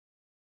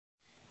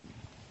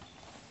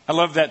I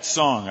love that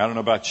song. I don't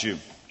know about you.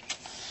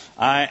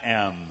 I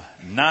am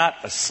not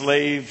a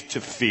slave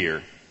to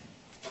fear.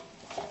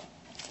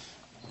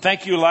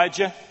 Thank you,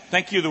 Elijah.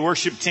 Thank you, the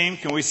worship team.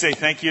 Can we say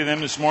thank you to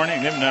them this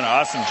morning? They've done an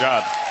awesome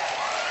job.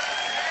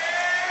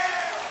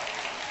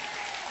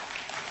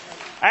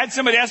 I had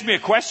somebody ask me a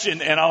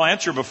question, and I'll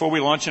answer before we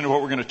launch into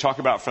what we're going to talk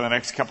about for the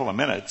next couple of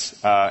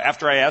minutes.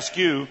 After I ask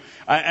you,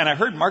 and I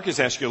heard Marcus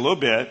ask you a little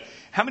bit,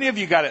 how many of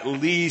you got at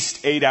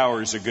least 8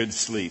 hours of good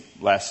sleep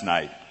last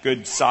night?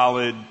 Good,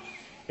 solid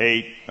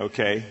 8.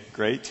 Okay,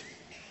 great.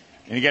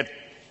 And you got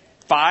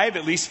 5,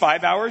 at least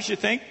 5 hours, you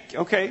think?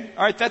 Okay,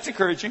 all right, that's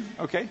encouraging.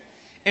 Okay.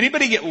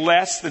 Anybody get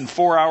less than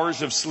 4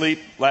 hours of sleep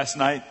last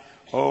night?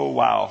 Oh,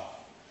 wow.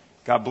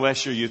 God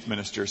bless your youth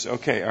ministers.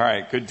 Okay, all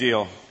right, good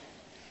deal.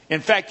 In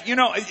fact,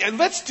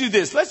 let's do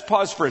this. Let's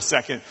pause for a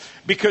second,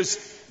 because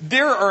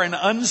there are an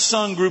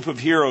unsung group of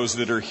heroes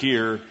that are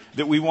here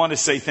that we want to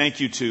say thank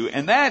you to.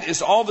 And that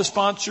is all the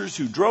sponsors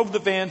who drove the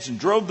vans and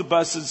drove the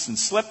buses and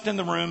slept in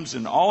the rooms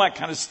and all that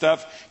kind of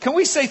stuff. Can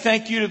we say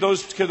thank you to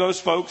those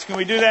folks? Can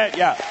we do that?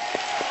 Yeah.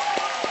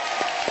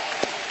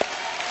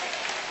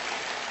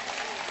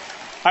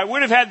 I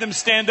would have had them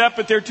stand up,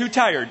 but they're too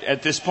tired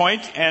at this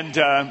point,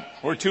 and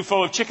we're too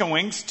full of chicken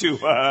wings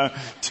to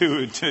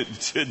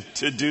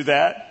do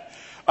that.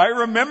 I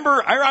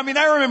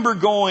remember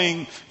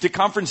going to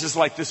conferences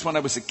like this when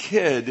I was a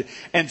kid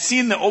and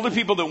seeing the older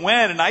people that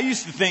went, and I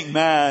used to think,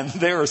 man,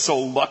 they are so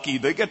lucky.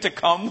 They get to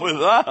come with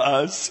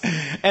us.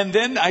 And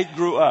then I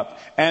grew up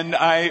and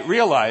I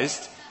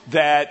realized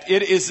that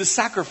it is a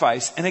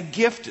sacrifice and a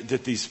gift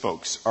that these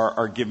folks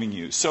are giving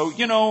you. So,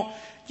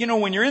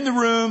 when you're in the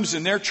rooms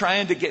and they're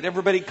trying to get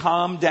everybody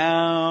calmed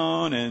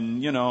down,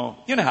 and you know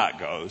how it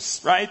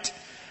goes, right?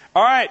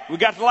 All right, we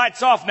got the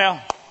lights off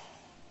now.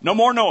 No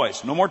more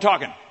noise, no more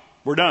talking.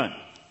 We're done.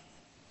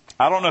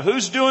 I don't know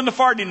who's doing the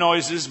farty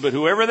noises, but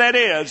whoever that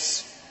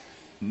is,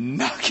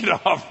 knock it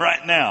off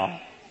right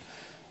now.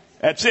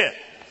 That's it.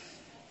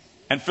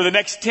 And for the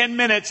next 10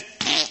 minutes,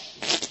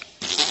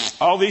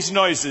 all these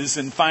noises,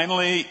 and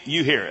finally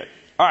you hear it.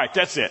 All right,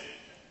 that's it.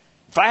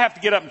 If I have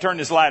to get up and turn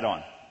this light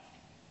on,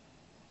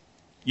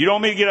 you don't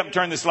want me to get up and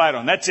turn this light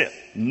on. That's it.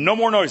 No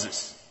more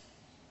noises.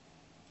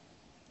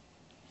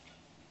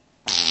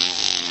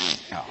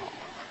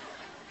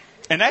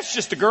 And that's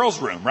just the girls'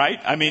 room, right?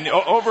 I mean,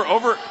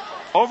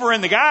 over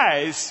in the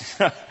guys.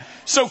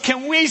 So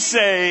can we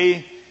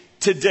say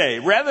today,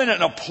 rather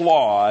than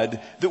applaud,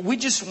 that we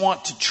just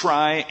want to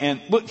try and,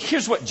 well,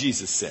 here's what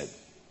Jesus said.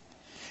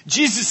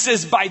 Jesus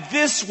says, by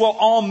this will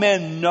all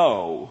men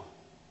know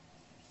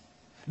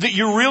that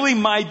you're really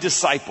my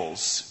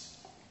disciples,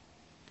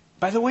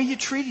 by the way you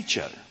treat each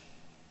other.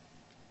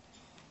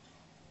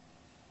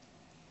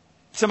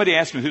 Somebody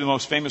asked me who the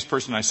most famous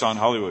person I saw in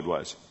Hollywood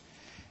was.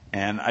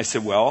 And I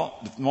said, well,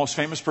 the most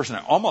famous person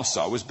I almost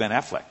saw was Ben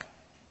Affleck.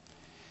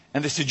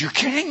 And they said, you're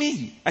kidding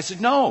me. I said,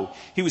 no.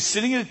 He was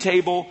sitting at a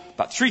table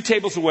about 3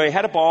 tables away,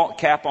 had a ball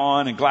cap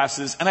on and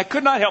glasses, and I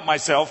could not help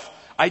myself.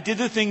 I did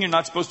the thing you're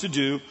not supposed to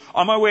do.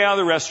 On my way out of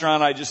the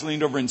restaurant, I just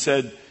leaned over and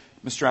said,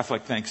 Mr.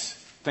 Affleck, thanks.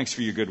 Thanks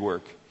for your good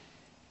work.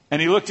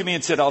 And he looked at me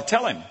and said, I'll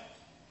tell him.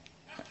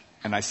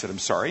 And I said, I'm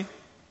sorry.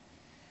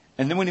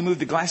 And then when he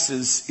moved the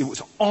glasses, it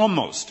was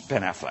almost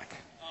Ben Affleck.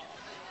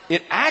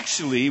 It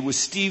actually was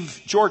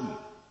Steve Jordan.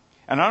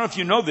 And I don't know if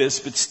you know this,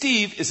 but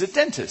Steve is a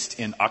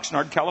dentist in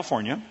Oxnard,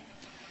 California.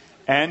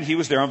 And he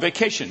was there on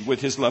vacation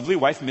with his lovely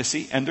wife,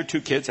 Missy, and their 2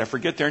 kids. I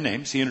forget their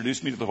names. He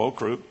introduced me to the whole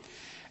crew.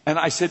 And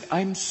I said,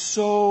 I'm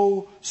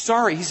so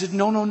sorry. He said,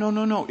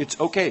 no. It's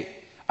okay.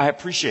 I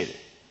appreciate it.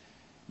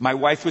 My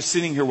wife was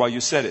sitting here while you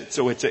said it,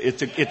 so it's a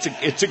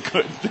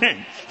good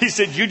thing. He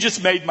said, you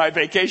just made my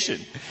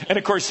vacation. And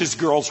of course his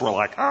girls were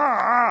like,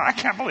 I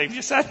can't believe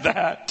you said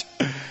that.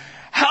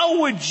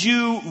 How would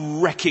you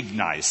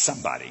recognize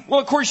somebody? Well,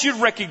 of course you'd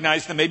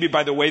recognize them maybe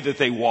by the way that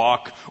they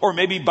walk, or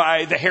maybe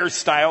by the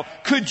hairstyle.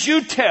 Could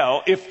you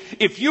tell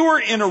if you were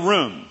in a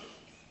room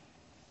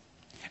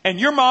and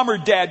your mom or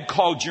dad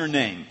called your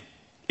name,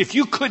 if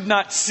you could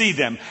not see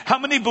them, how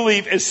many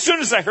believe as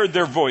soon as I heard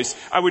their voice,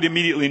 I would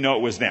immediately know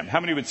it was them? How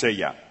many would say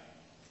yeah?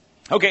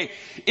 Okay,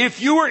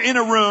 if you were in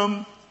a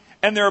room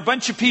and there are a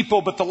bunch of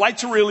people, but the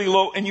lights are really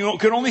low and you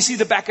could only see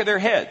the back of their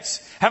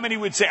heads, how many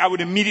would say, I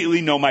would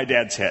immediately know my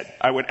dad's head?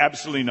 I would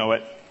absolutely know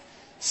it.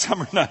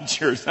 Some are not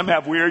sure. Some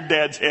have weird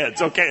dad's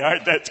heads. Okay, all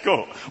right, that's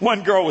cool.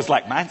 One girl was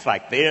like, mine's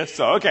like this.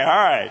 So, okay, all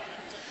right.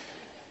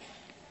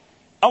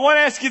 I want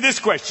to ask you this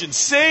question.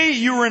 Say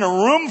you were in a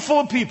room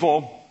full of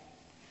people.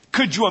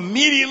 Could you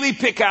immediately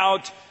pick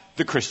out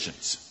the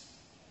Christians?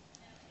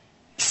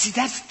 See,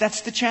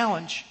 that's the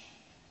challenge.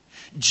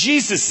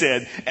 Jesus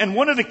said, and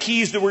one of the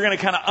keys that we're going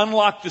to kind of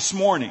unlock this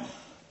morning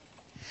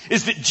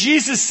is that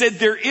Jesus said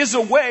there is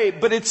a way,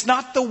 but it's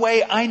not the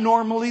way I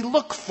normally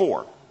look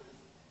for.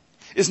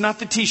 It's not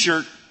the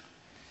t-shirt.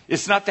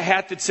 It's not the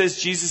hat that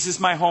says Jesus is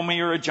my homie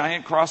or a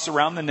giant cross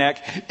around the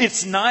neck.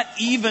 It's not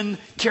even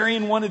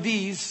carrying one of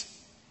these.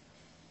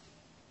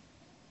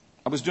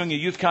 I was doing a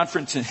youth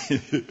conference in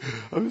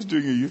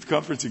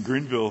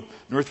Greenville,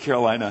 North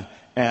Carolina,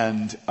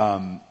 and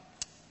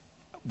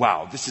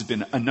wow, this has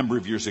been a number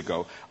of years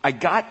ago. I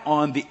got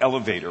on the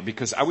elevator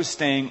because I was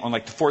staying on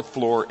like the 4th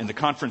floor and the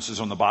conference is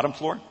on the bottom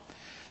floor.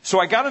 So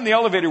I got on the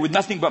elevator with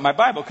nothing but my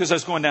Bible because I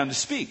was going down to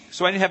speak.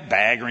 So I didn't have a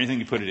bag or anything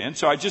to put it in.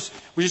 So I was just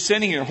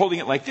standing here holding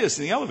it like this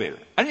in the elevator.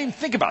 I didn't even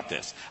think about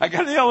this. I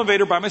got in the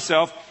elevator by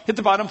myself, hit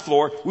the bottom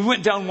floor. We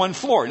went down 1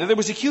 floor. Now there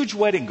was a huge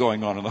wedding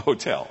going on in the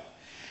hotel.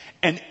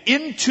 And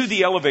into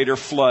the elevator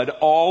flood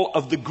all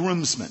of the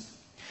groomsmen.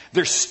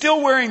 They're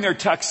still wearing their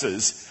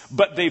tuxes,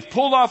 but they've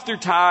pulled off their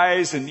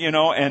ties and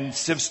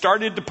have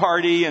started to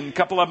party, and a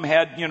couple of them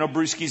had,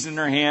 brewskis in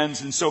their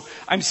hands. And so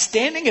I'm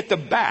standing at the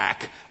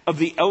back of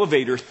the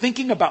elevator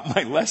thinking about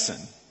my lesson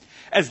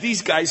as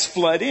these guys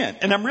flood in.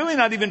 And I'm really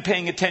not even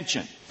paying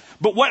attention.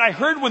 But what I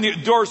heard when the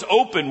doors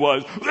opened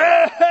was,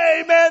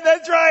 hey man,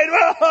 that's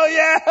right. Oh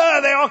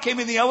yeah. They all came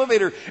in the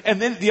elevator,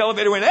 and then the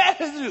elevator went,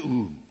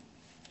 ooh.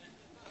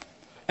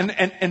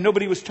 And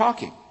nobody was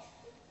talking.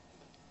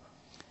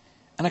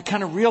 And I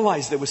kind of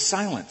realized there was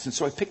silence. And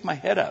so I picked my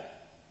head up.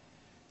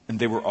 And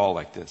they were all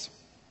like this.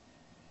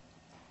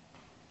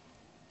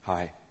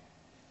 Hi.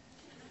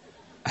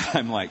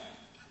 I'm like,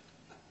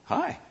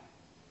 hi.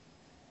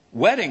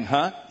 Wedding,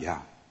 huh?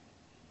 Yeah.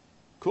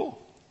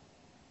 Cool.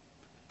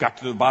 Got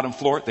to the bottom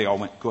floor. They all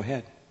went, go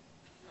ahead.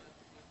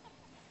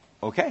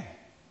 Okay.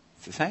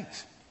 So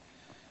thanks.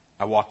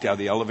 I walked out of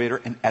the elevator.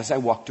 And as I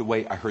walked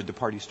away, I heard the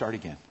party start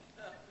again.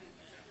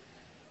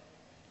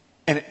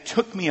 And it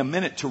took me a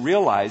minute to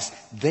realize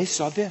they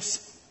saw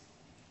this.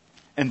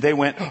 And they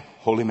went, oh,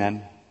 holy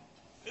man.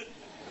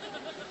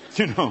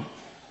 Depending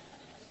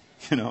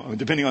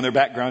on their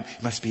background,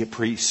 he must be a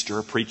priest or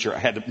a preacher. I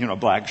had, a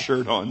black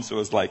shirt on. So it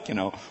was like,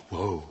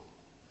 whoa.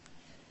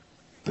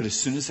 But as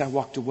soon as I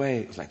walked away,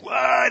 it was like,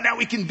 whoa, now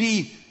we can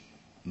be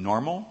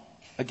normal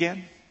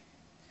again.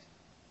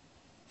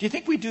 Do you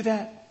think we do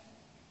that?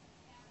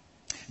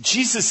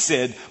 Jesus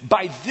said,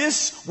 by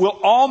this will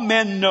all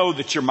men know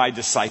that you're my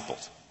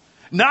disciples.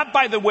 Not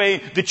by the way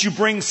that you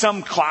bring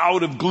some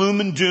cloud of gloom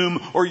and doom,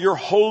 or you're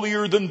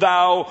holier than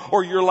thou,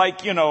 or you're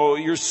like,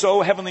 you're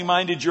so heavenly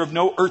minded you're of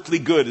no earthly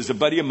good, as a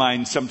buddy of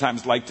mine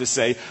sometimes liked to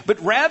say, but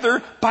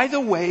rather by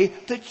the way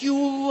that you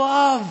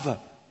love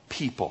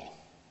people.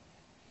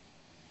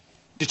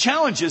 The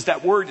challenge is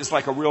that word is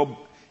like a real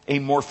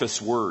amorphous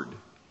word.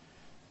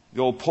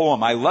 The old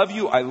poem, I love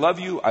you, I love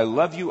you, I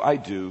love you, I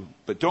do.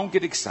 But don't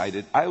get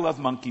excited. I love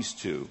monkeys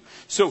too.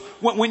 So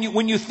when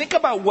you think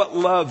about what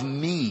love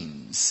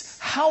means,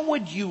 how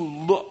would you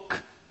look?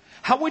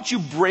 How would you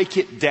break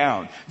it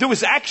down? There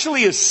was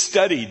actually a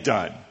study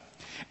done.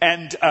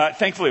 And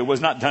thankfully it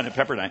was not done at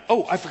Pepperdine.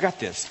 Oh, I forgot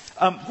this.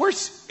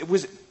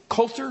 Was it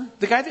Coulter?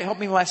 The guy that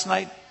helped me last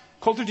night?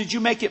 Coulter, did you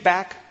make it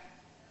back?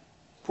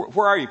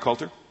 Where are you,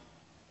 Coulter?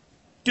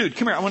 Dude,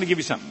 come here. I want to give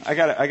you something. I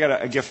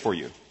got a gift for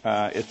you.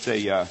 It's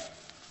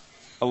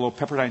a little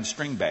Pepperdine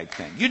string bag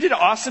thing. You did an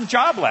awesome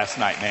job last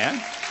night,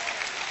 man.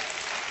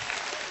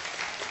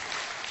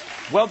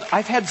 Well,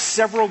 I've had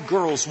several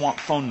girls want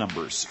phone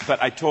numbers,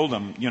 but I told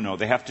them,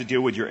 they have to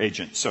deal with your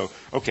agent. So,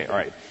 okay, all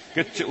right.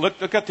 Good.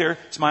 Look up there.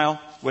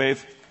 Smile.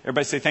 Wave.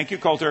 Everybody say thank you,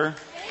 Coulter.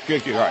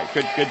 Good. All right.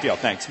 Good deal.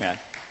 Thanks, man.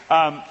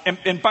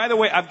 And by the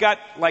way, I've got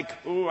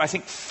I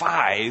think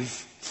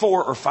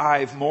 4 or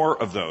 5 more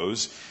of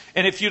those.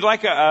 And if you'd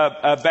like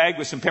a bag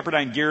with some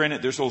Pepperdine gear in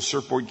it, there's a little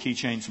surfboard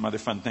keychain, some other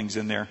fun things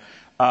in there.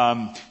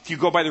 If you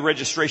go by the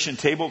registration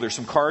table, there's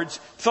some cards.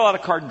 Fill out a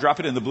card and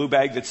drop it in the blue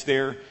bag that's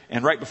there.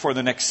 And right before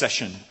the next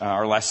session,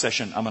 our last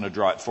session, I'm going to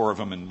draw out 4 of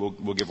them, and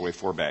we'll give away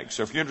 4 bags.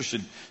 So if you're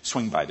interested,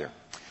 swing by there.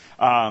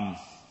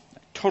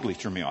 Totally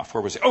threw me off.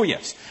 Where was it? Oh,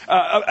 yes.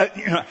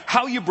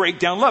 How you break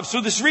down love. So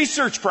this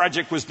research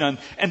project was done,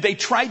 and they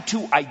tried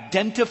to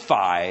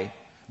identify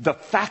the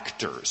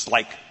factors,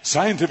 like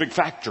scientific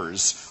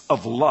factors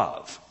of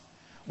love.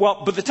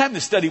 Well, by the time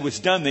the study was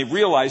done, they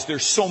realized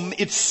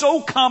it's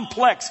so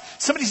complex.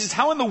 Somebody says,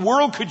 how in the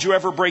world could you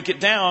ever break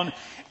it down?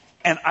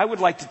 And I would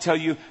like to tell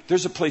you,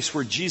 there's a place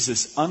where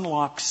Jesus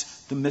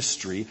unlocks the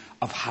mystery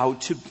of how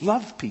to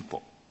love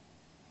people.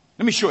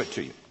 Let me show it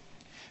to you.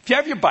 If you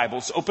have your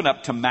Bibles, open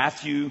up to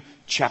Matthew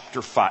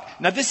chapter 5.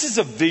 Now, this is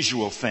a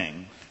visual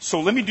thing.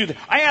 So let me do that.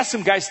 I asked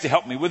some guys to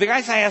help me. Well, the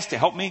guys I asked to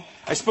help me,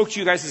 I spoke to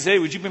you guys and said, hey,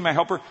 would you be my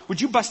helper?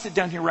 Would you bust it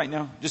down here right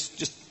now?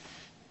 Just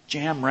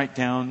jam right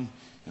down.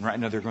 And right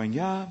now they're going,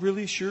 yeah,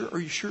 really? Sure? Are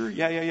you sure?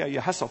 Yeah.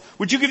 Hustle.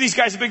 Would you give these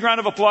guys a big round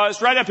of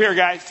applause? Right up here,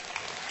 guys.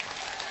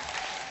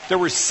 There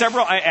were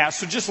several I asked,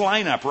 so just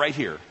line up right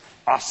here.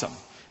 Awesome.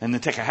 And then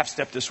take a half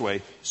step this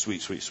way.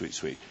 Sweet. 1, 2,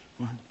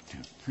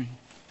 3,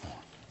 4,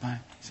 5,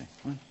 6.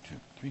 1, 2,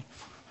 3,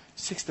 4.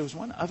 6, there was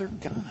one other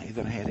guy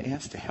that I had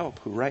asked to help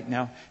who right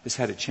now has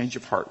had a change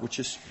of heart, which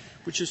is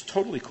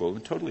totally cool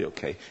and totally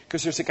okay.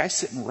 Because there's a guy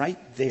sitting right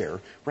there,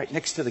 right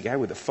next to the guy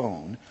with the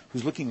phone,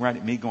 who's looking right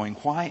at me going,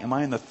 why am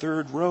I in the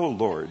 3rd row,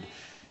 Lord?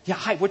 Yeah,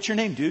 hi, what's your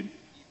name, dude?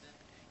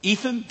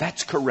 Ethan?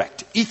 That's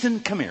correct.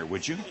 Ethan, come here,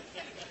 would you?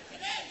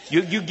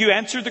 You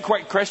answered the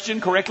question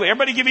correctly.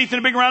 Everybody give Ethan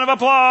a big round of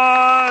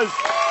applause.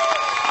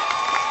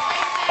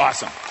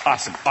 Awesome.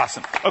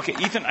 Okay,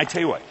 Ethan, I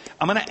tell you what.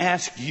 I'm going to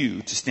ask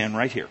you to stand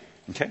right here,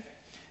 okay?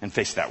 And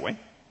face that way.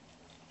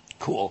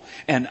 Cool.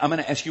 And I'm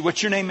going to ask you,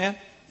 what's your name, man?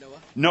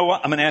 Noah.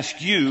 I'm going to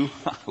ask you,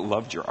 I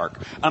loved your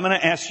arc. I'm going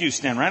to ask you,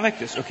 stand right like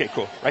this. Okay,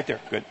 cool. Right there.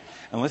 Good.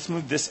 And let's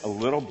move this a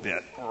little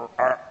bit.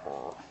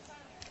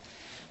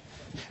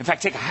 In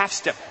fact, take a half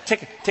step.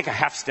 Take a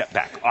half step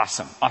back.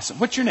 Awesome.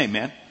 What's your name,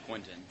 man?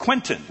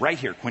 Quentin. Right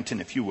here,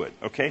 Quentin, if you would.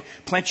 Okay?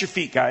 Plant your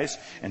feet, guys.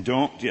 And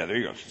there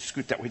you go.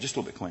 Scoot that way just a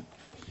little bit, Quentin.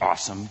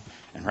 Awesome.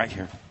 And right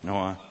here,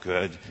 Noah.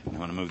 Good. I'm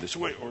going to move this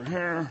way over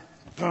here.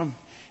 Boom.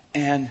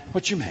 And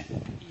what's your name?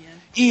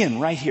 Ian,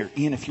 right here.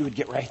 Ian, if you would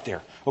get right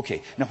there.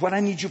 Okay. Now, what I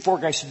need you four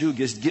guys to do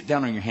is get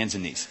down on your hands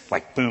and knees.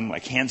 Like, boom,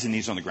 like hands and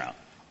knees on the ground.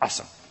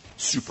 Awesome.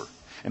 Super.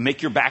 And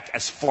make your back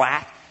as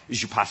flat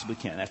as you possibly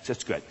can.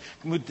 That's good.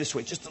 Move this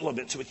way just a little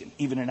bit so we can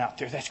even it out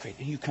there. That's great.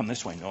 And you come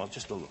this way, Noah,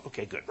 just a little.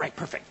 Okay, good. Right,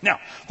 perfect. Now,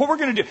 what we're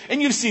going to do,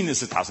 and you've seen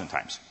this 1,000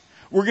 times.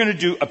 We're going to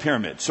do a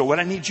pyramid. So what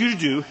I need you to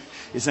do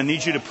is I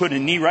need you to put a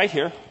knee right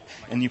here.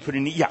 And you put a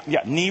knee,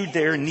 knee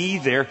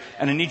there.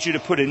 And I need you to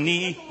put a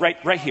knee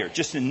right here.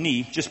 Just a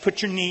knee. Just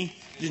put your knee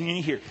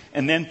here.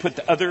 And then put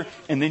the other,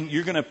 and then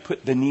you're going to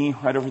put the knee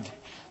right over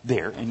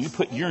there. And you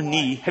put your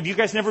knee. Have you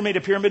guys never made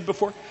a pyramid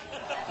before?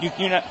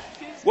 You're not.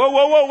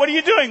 Whoa. What are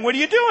you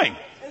doing?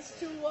 It's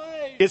too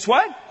wide. It's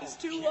what? It's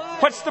too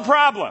wide. What's the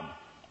problem?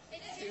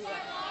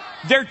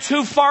 They're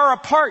too far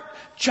apart,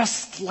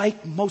 just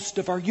like most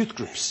of our youth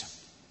groups.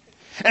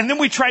 And then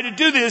we try to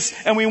do this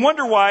and we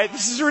wonder why.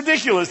 This is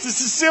ridiculous. This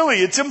is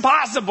silly. It's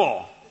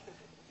impossible.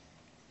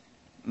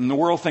 And the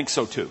world thinks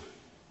so too.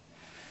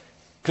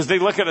 Because they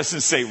look at us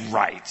and say,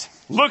 right.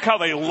 Look how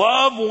they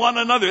love one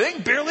another. They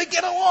can barely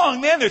get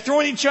along, man. They're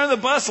throwing each other on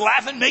the bus,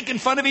 laughing, making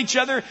fun of each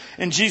other.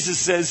 And Jesus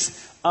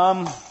says,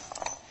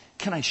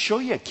 can I show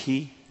you a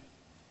key?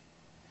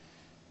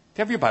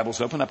 Have your Bibles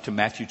open up to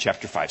Matthew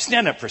chapter 5.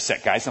 Stand up for a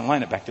sec, guys, and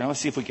line it back there. Let's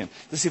see if we can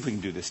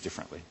do this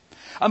differently.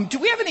 Do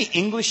we have any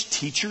English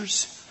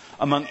teachers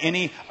among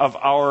any of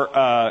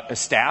our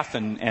staff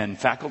and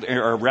faculty,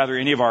 or rather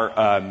any of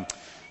our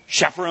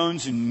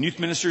chaperones and youth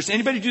ministers?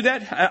 Anybody do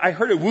that? I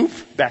heard a whoop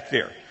back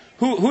there.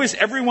 Who is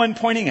everyone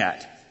pointing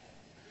at?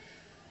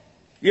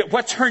 Yeah,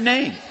 what's her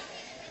name?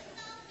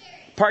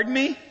 Pardon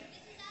me?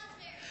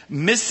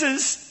 Mrs.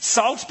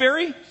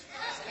 Salisbury?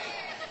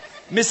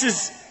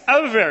 Mrs.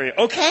 Elvery.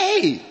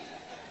 Okay.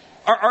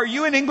 Are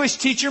you an English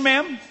teacher,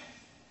 ma'am?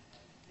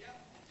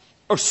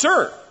 Or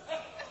sir?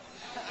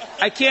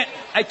 I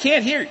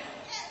can't hear.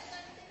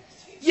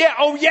 Yeah,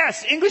 oh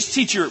yes, English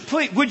teacher.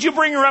 Please, would you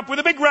bring her up with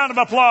a big round of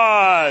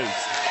applause?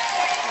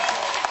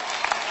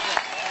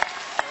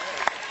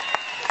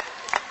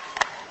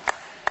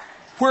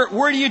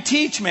 Where do you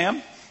teach,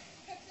 ma'am?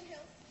 Cookson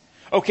Hills.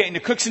 Okay, and the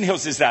Cookson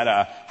Hills, is that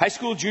a high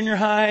school, junior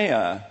high? It's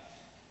a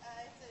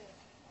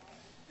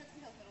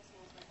Cookson Hills Middle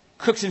School.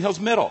 Cookson Hills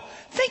Middle.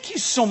 Thank you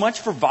so much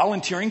for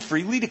volunteering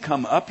freely to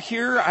come up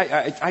here.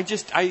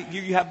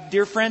 You have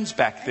dear friends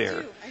back there. I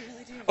really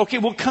do. Okay,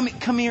 well,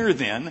 come here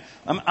then.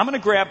 I'm going to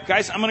grab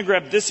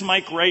this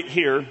mic right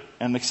here.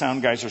 And the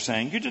sound guys are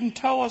saying, you didn't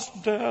tell us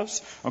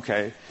this.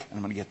 Okay, and I'm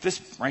going to get this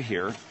right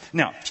here.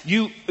 Now,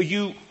 you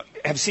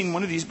have seen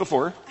one of these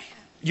before?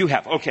 You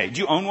have. Okay,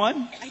 do you own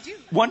one? I do.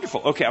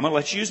 Wonderful. Okay, I'm going to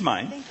let you use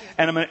mine. Thank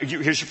you. And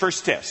here's your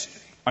first test.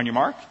 On your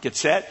mark, get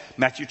set,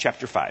 Matthew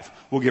chapter 5.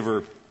 We'll give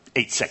her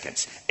 8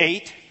 seconds.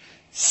 8,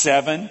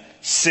 7,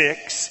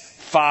 6,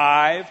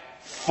 5,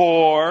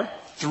 4,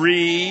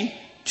 3,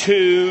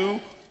 2,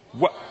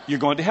 what? You're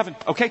going to heaven.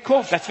 Okay,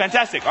 cool. That's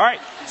fantastic. All right.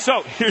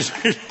 So here's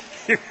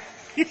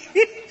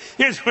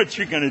what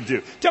you're going to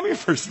do. Tell me your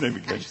first name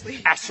again.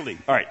 Ashley.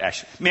 All right,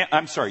 Ashley. Man,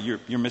 I'm sorry. You're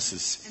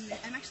Mrs.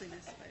 I'm actually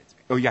Miss, but it's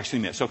great. Oh, you actually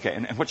Miss. Okay.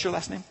 And what's your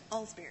last name?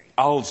 Alsbury.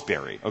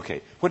 Alsbury.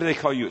 Okay. What do they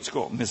call you at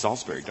school? Miss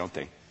Alsbury, don't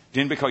they? Did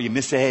anybody call you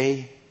Miss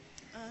A?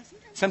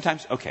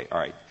 Sometimes. Okay. All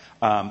right.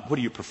 What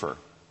do you prefer?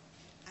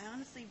 I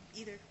honestly,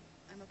 either.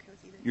 I'm okay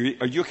with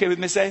either. Are you okay with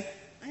Miss A?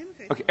 I am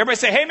okay. Okay. Everybody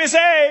say, hey, Miss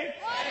A.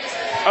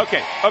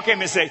 Okay,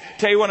 Miss A.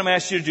 Tell you what I'm going to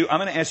ask you to do. I'm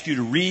going to ask you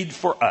to read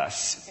for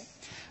us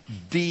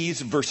these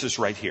verses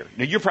right here.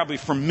 Now, you're probably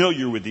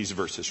familiar with these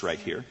verses right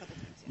here.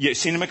 You've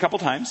seen them a couple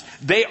times.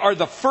 They are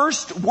the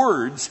first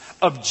words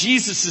of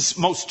Jesus'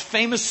 most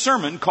famous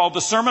sermon called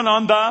the Sermon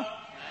on the...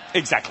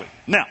 Exactly.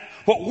 Now,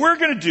 what we're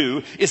going to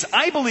do is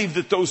I believe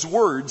that those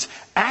words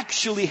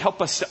actually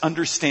help us to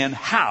understand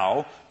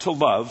how to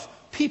love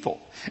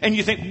people. And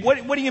you think, what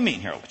do you mean?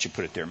 Here, I'll let you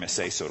put it there, Miss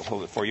A, so it'll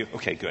hold it for you.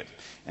 Okay, good.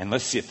 And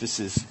let's see if this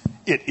is...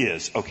 It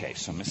is. Okay,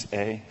 so Miss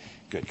A.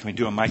 Good. Can we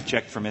do a mic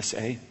check for Miss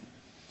A?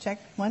 Check.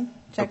 1.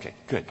 Check. Okay,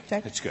 good.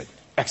 Check. That's good.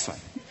 Excellent.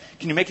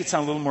 Can you make it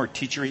sound a little more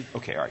teachery?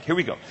 Okay, all right. Here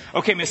we go.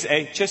 Okay, Miss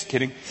A. Just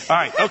kidding. All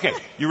right, okay.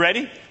 You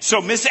ready? So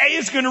Miss A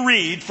is going to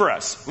read for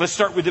us. Let's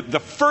start with the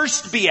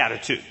first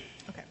beatitude.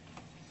 Okay.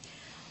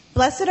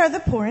 Blessed are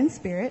the poor in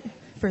spirit,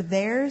 for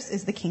theirs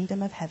is the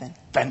kingdom of heaven.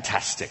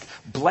 Fantastic.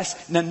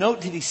 Blessed. Now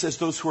note that he says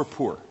those who are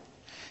poor.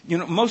 You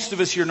know, most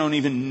of us here don't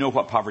even know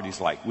what poverty is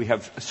like. We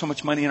have so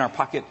much money in our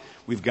pocket.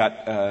 We've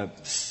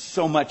got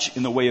so much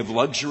in the way of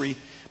luxury.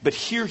 But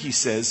here he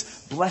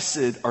says,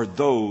 blessed are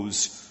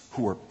those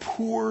who are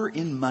poor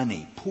in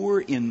money,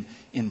 poor in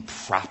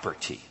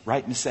property.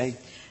 Right, Miss A?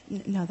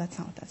 No, that's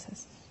not what that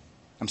says.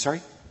 I'm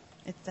sorry?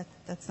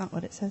 That's not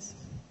what it says.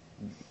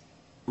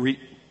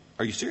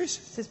 Are you serious?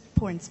 It says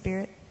poor in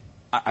spirit.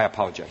 I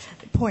apologize.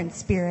 Poor in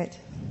spirit.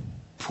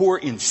 Poor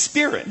in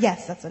spirit?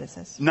 Yes, that's what it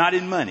says. Not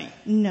in money?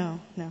 No,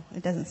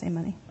 it doesn't say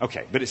money.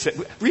 Okay, but it said,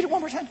 read it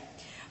one more time.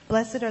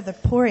 Blessed are the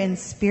poor in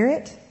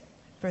spirit,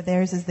 for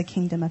theirs is the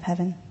kingdom of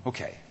heaven.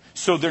 Okay,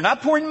 so they're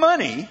not poor in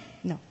money.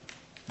 No.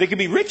 They could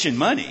be rich in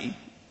money.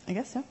 I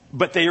guess so.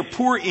 But they are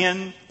poor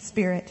in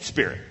spirit.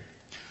 Spirit.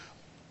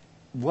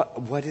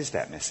 What is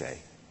that, Miss A?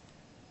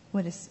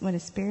 What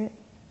is spirit?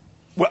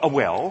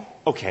 Well,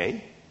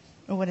 okay.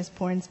 Or what is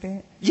poor in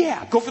spirit?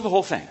 Yeah, go for the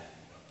whole thing.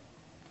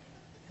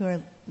 Who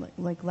are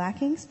like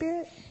lacking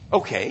spirit?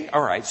 Okay,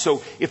 all right.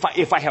 So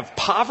if I have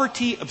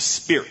poverty of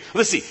spirit,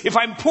 let's see. If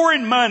I'm poor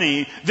in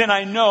money, then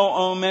I know,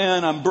 oh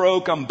man, I'm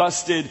broke, I'm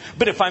busted.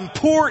 But if I'm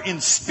poor in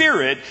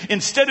spirit,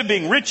 instead of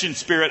being rich in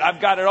spirit, I've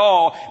got it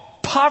all.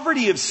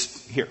 Poverty of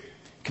here,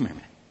 come here a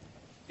minute.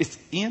 It's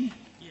Ian?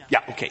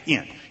 Yeah, okay,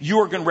 Ian. You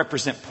are going to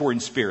represent poor in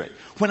spirit.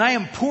 When I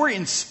am poor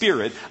in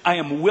spirit, I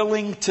am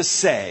willing to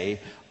say,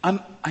 I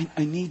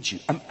need you.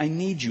 I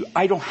need you.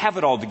 I don't have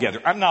it all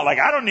together. I'm not like,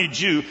 I don't need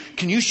you.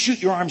 Can you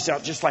shoot your arms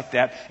out just like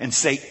that and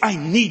say, I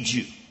need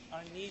you?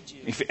 I need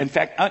you. In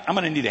fact, I'm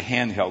going to need a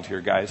handheld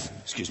here, guys.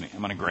 Excuse me. I'm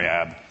going to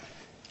grab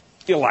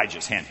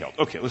Elijah's handheld.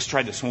 Okay, let's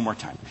try this one more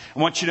time. I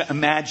want you to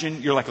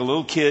imagine you're like a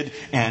little kid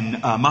and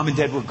mom and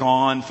dad were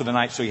gone for the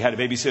night, so you had a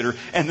babysitter,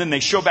 and then they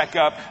show back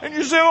up and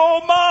you say,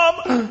 oh,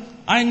 mom,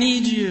 I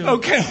need you.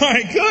 Okay, all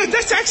right, good.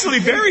 That's actually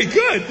very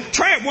good.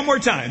 Try it one more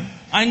time.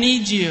 I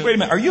need you. Wait a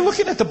minute. Are you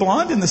looking at the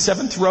blonde in the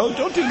 7th row?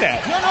 Don't do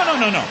that.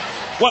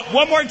 No.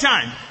 One more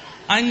time.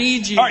 I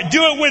need you. All right,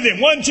 do it with him.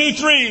 1, 2,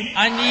 3.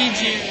 I need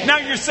you. Now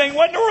you're saying,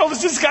 what in the world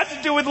has this got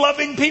to do with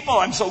loving people?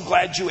 I'm so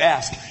glad you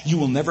asked. You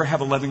will never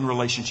have a loving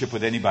relationship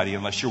with anybody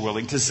unless you're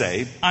willing to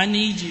say, I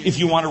need you. If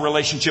you want a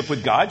relationship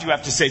with God, you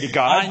have to say to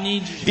God, I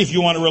need you. If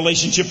you want a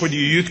relationship with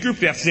your youth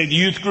group, you have to say to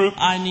youth group,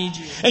 I need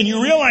you. And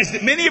you realize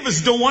that many of us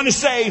don't want to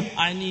say,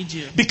 I need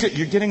you. Because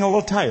you're getting a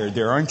little tired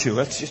there, aren't you?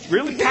 Let's just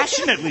really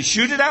passionately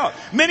shoot it out.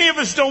 Many of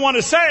us don't want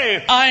to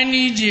say, I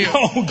need you.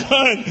 Oh,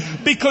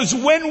 good. Because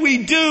when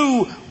we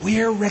do,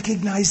 we're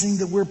recognizing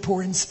that we're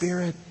poor in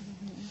spirit.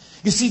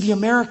 You see, the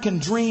American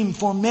dream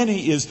for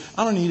many is,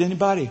 I don't need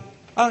anybody.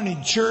 I don't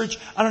need church.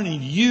 I don't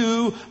need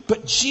you.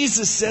 But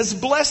Jesus says,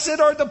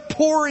 blessed are the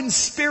poor in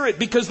spirit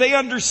because they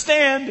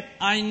understand.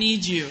 I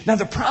need you. Now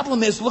the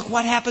problem is, look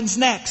what happens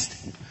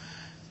next.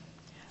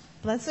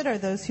 Blessed are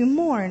those who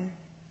mourn,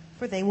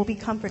 for they will be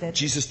comforted.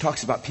 Jesus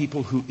talks about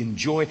people who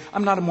enjoy.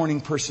 I'm not a morning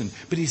person,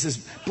 but he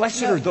says,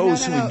 blessed are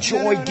those who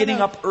enjoy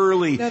getting up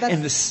early. No,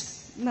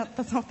 that's not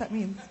what that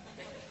means.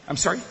 I'm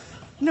sorry?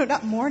 No,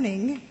 not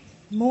mourning.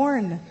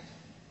 Mourn.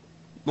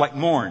 Like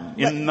mourn.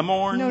 In the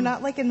morn? No,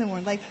 not like in the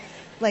morn. Like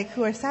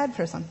who are sad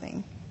for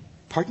something.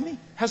 Pardon me?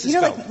 How's this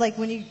spelled? spelled? like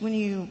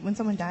when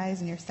someone dies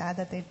and you're sad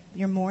that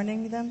you're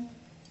mourning them.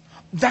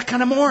 That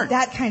kind of mourn.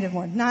 That kind of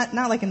mourn. Not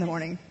like in the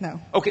morning.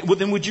 No. Okay, well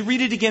then would you read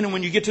it again? And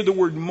when you get to the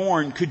word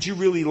mourn, could you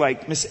really,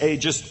 like Miss A,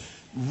 just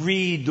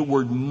read the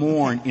word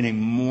mourn in a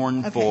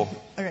mournful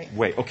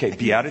way? Okay,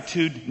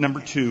 beatitude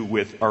number 2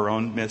 with our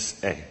own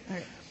Miss A. All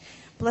right.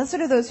 Blessed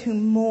are those who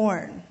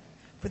mourn,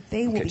 for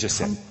they will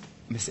become...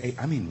 Miss A,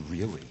 I mean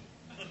really.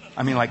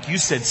 I mean, like you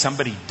said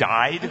somebody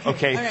died.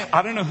 Okay. Right.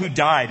 I don't know who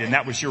died and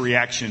that was your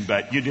reaction,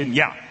 but you didn't.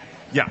 Yeah.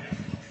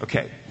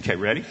 Okay,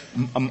 ready?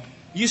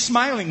 You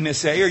smiling,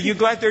 Miss A? Are you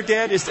glad they're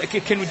dead?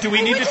 Do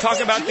we need to talk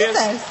about Jesus.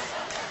 this?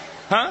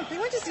 Huh? They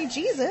went to see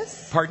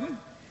Jesus. Pardon?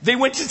 They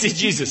went to see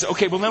Jesus.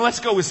 Okay, well now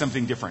let's go with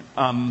something different.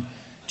 Do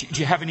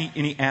you have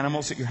any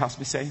animals at your house,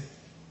 Miss A?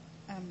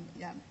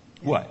 Yeah.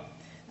 What?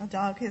 A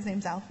dog. His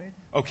name's Alfred.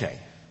 Okay.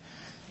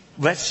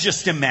 Let's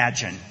just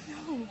imagine.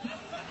 No.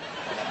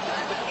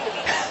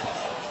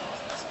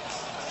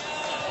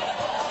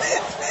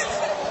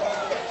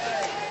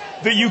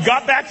 That you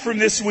got back from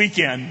this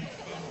weekend.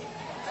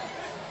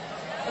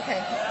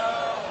 Okay.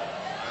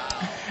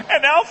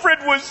 And Alfred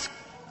was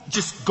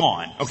just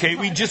gone. Okay,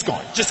 just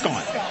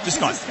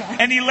gone.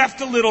 And he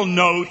left a little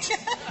note,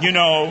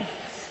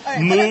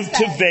 moved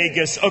to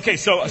Vegas. Okay,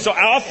 so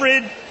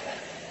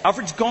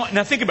Alfred's gone.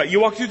 Now think about it. You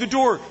walk through the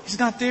door. He's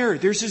not there.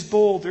 There's his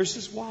bowl. There's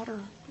his water.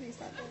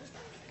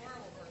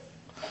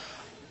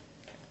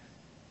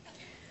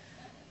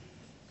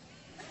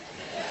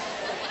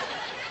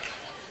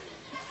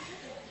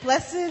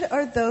 Blessed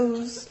are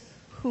those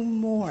who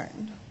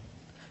mourn,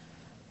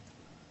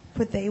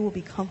 for they will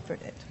be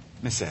comforted.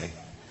 Miss A.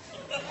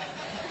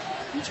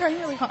 I'm trying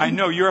really hard. I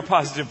know you're a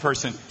positive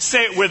person.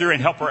 Say it with her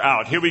and help her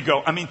out. Here we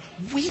go. I mean,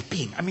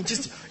 weeping. I mean, do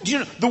you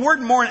know, the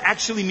word mourn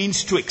actually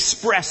means to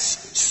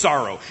express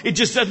sorrow. It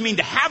just doesn't mean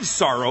to have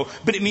sorrow,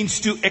 but it means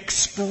to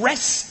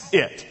express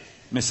it.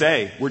 Miss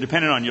A, we're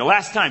dependent on you.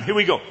 Last time. Here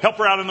we go. Help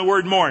her out on the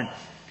word mourn.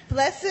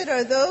 Blessed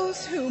are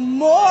those who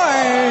mourn.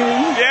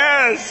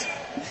 Yes.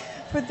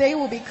 For they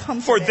will be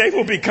comforted. For they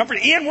will be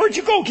comforted. Ian, where'd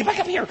you go? Get back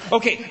up here.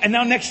 Okay, and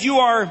now next you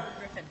are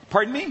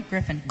Pardon me?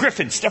 Griffin.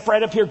 Griffin, step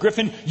right up here.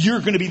 Griffin, you're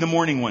going to be the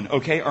morning one,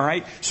 okay? All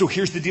right? So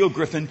here's the deal,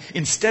 Griffin.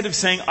 Instead of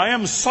saying, I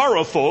am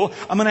sorrowful,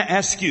 I'm going to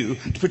ask you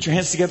to put your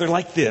hands together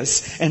like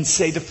this and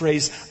say the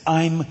phrase,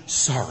 I'm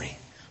sorry.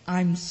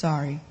 I'm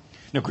sorry.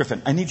 Now,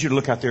 Griffin, I need you to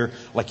look out there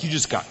like you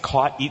just got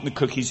caught eating the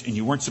cookies and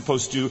you weren't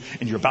supposed to,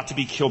 and you're about to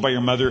be killed by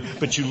your mother,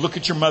 but you look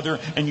at your mother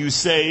and you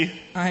say,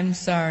 I'm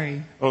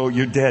sorry. oh,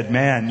 you're dead,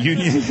 man. You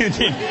need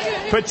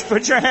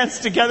put your hands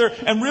together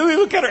and really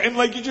look at her and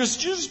like you're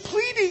just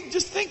pleading.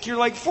 Just think you're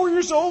like 4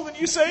 years old and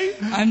you say,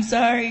 I'm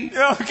sorry.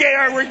 okay,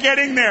 all right, we're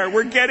getting there.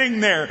 We're getting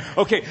there.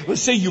 Okay,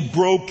 let's say you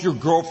broke your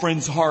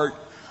girlfriend's heart.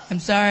 I'm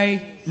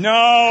sorry.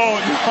 No,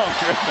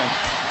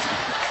 Griffin.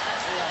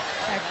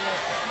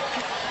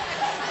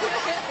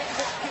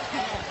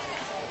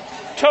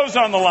 Toes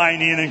on the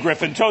line, Ian and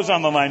Griffin. Toes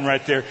on the line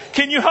right there.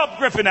 Can you help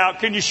Griffin out?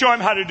 Can you show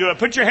him how to do it?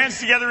 Put your hands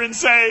together and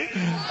say,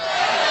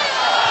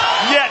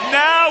 yeah,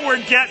 now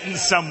we're getting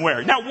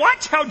somewhere. Now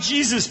watch how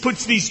Jesus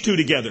puts these two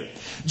together.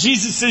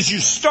 Jesus says you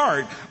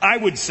start, I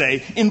would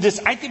say, in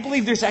this, I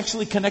believe there's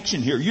actually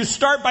connection here. You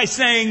start by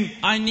saying,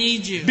 I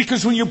need you.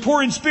 because when you're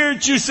poor in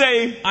spirit, you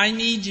say, I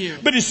need you.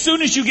 but as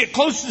soon as you get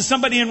close to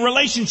somebody in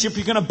relationship,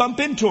 you're going to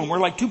bump into them. We're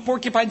like two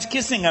porcupines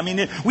kissing. I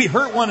mean, we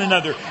hurt one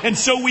another. And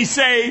so we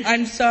say,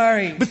 I'm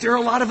sorry. but there are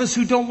a lot of us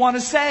who don't want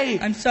to say.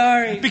 I'm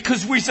sorry.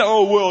 Because we say,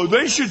 oh, well,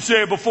 they should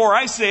say it before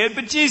I say it.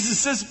 But Jesus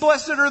says,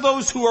 blessed are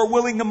those who are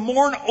willing to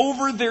mourn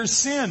over their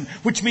sin,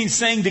 which means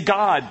saying to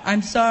God.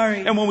 I'm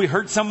sorry. And when we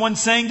hurt someone,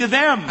 saying to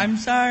them. I'm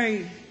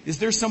sorry. Is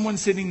there someone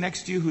sitting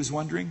next to you who's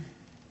wondering?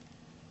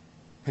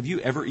 Have you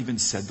ever even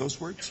said those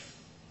words?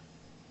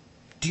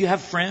 Do you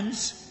have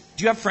friends?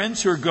 Do you have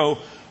friends who go,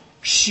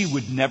 she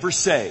would never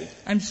say.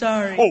 I'm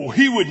sorry. Oh,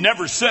 he would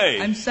never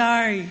say. I'm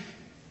sorry.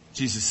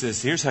 Jesus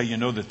says, here's how you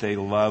know that they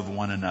love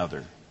one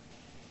another.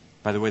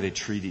 By the way they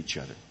treat each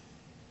other.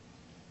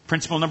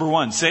 Principle number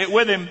 1, say it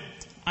with him.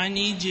 I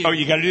need you. Oh,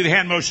 you got to do the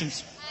hand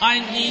motions. I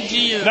need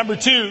you. Number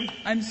 2.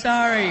 I'm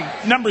sorry.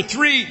 Number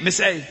 3, Miss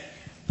A.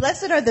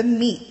 Blessed are the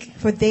meek,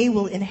 for they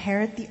will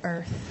inherit the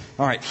earth.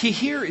 All right. He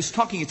here is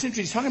talking, it's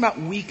interesting, he's talking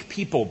about weak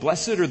people.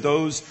 Blessed are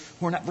those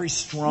who are not very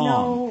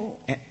strong.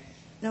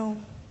 No.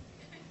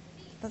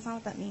 That's not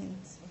what that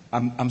means.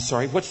 I'm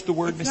sorry. What's the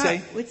word, Miss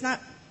A? It's not.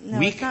 No,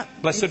 weak? It's not.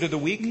 Blessed are the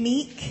weak?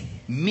 Meek.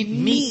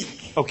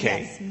 Meek.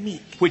 Okay. Yes,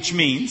 meek. Which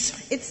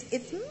means?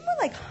 It's more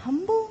like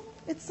humble.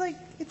 It's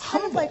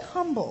kind of like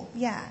humble.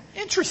 Yeah.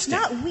 Interesting.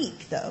 Not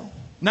weak though.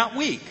 Not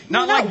weak.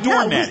 Not like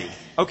doormatty.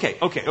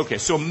 Okay.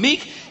 So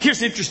meek,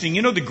 here's interesting.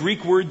 You know the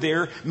Greek word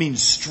there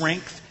means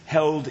strength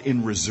held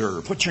in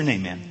reserve. What's your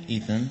name, man?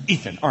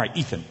 Ethan. All right,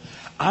 Ethan.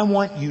 I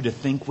want you to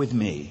think with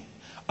me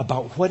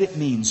about what it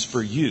means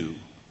for you.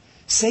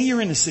 Say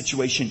you're in a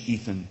situation,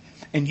 Ethan,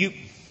 and you...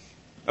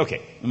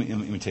 Okay, let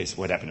me tell you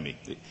what happened to me.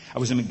 I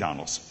was in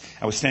McDonald's.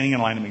 I was standing in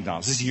line at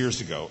McDonald's. This is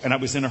years ago. And I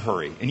was in a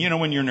hurry. And you know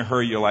when you're in a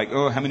hurry, you're like,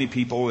 oh, how many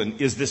people? And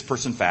is this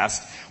person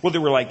fast? Well, there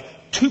were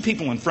like 2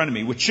 people in front of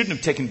me, which shouldn't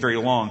have taken very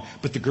long.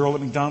 But the girl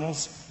at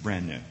McDonald's,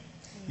 brand new.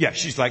 Yeah,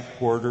 she's like,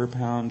 quarter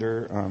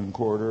pounder.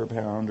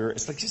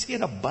 It's like, just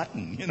hit a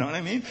button. You know what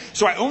I mean?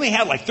 So I only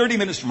had like 30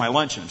 minutes for my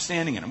lunch. And I'm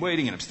standing and I'm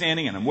waiting and I'm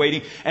standing and I'm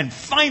waiting. And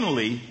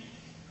finally,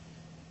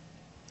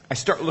 I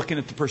start looking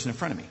at the person in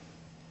front of me.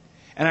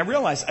 And I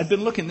realized I'd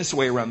been looking this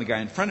way around the guy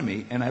in front of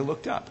me, and I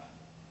looked up.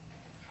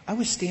 I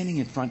was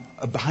standing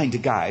behind a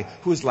guy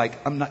who was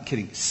like, I'm not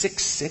kidding,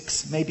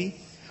 6'6", maybe.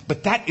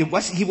 But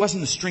he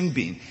wasn't a string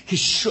bean. His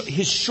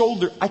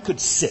shoulder, I could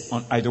sit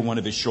on either one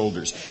of his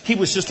shoulders. He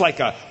was just like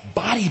a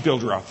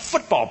bodybuilder, a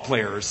football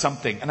player or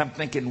something. And I'm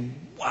thinking,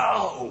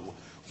 whoa,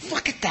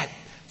 look at that.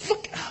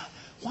 Look,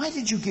 why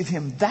did you give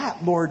him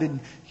that, Lord?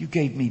 And you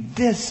gave me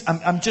this.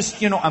 I'm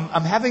just,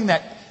 I'm having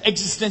that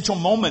existential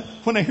moment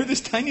when I hear this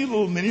tiny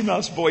little Minnie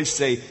Mouse voice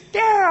say,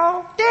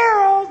 Daryl.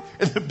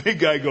 And the big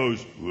guy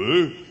goes,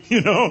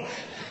 what?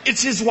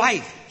 It's his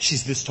wife.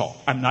 She's this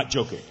tall. I'm not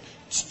joking.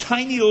 It's a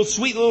tiny little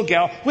sweet little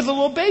gal with a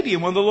little baby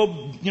and one of the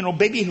little,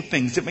 baby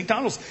things at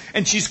McDonald's.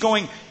 And she's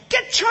going,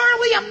 get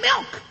Charlie a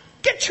milk.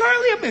 Get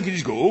Charlie a milk. And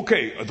he's going,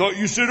 okay, I thought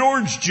you said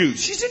orange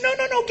juice. She said,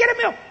 no, get a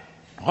milk.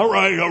 All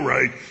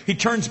right. He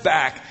turns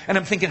back, and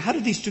I'm thinking, how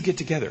did these two get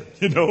together?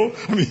 I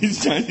mean,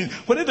 he's tiny.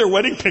 What did their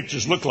wedding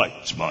pictures look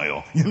like?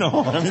 Smile.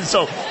 I mean,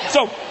 so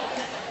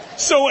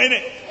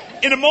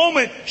in a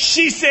moment,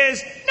 she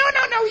says,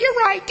 no, you're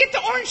right. Get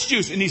the orange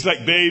juice. And he's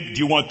like, babe, do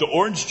you want the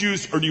orange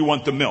juice or do you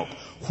want the milk?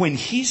 When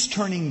he's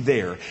turning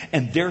there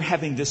and they're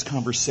having this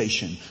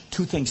conversation,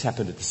 2 things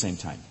happened at the same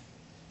time.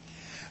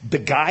 The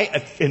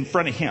guy in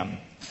front of him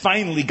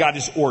finally got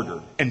his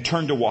order and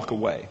turned to walk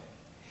away.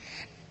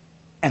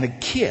 And a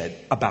kid,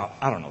 about,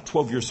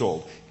 12 years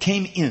old,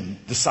 came in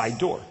the side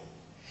door,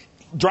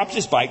 dropped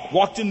his bike,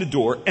 walked in the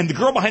door, and the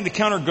girl behind the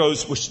counter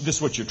goes, this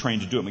is what you're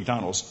trained to do at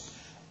McDonald's.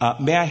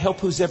 May I help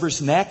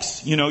whoever's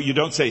next? You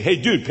don't say, hey,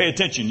 dude, pay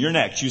attention, you're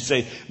next. You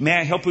say, may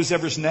I help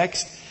whoever's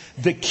next?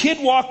 The kid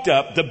walked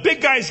up, the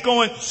big guy's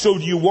going, so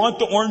do you want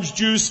the orange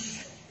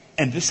juice?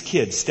 And this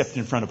kid stepped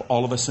in front of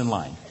all of us in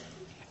line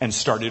and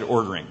started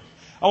ordering.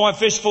 I want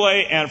fish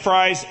fillet and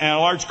fries and a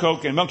large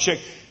Coke and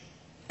milkshake.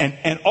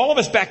 And all of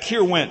us back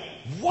here went,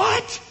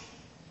 what?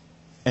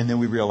 And then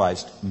we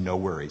realized, no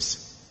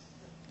worries.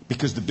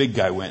 Because the big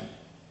guy went,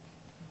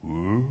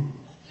 woo.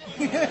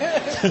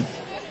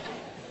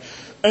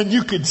 And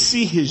you could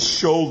see his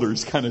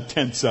shoulders kind of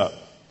tense up.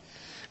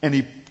 And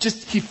he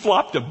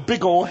flopped a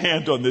big old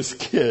hand on this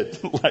kid,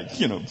 like,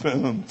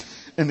 boom.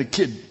 And the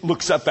kid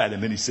looks up at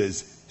him and he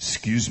says,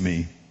 excuse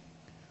me,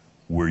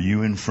 were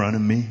you in front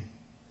of me?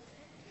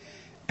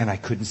 And I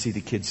couldn't see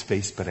the kid's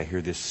face, but I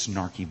hear this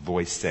snarky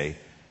voice say,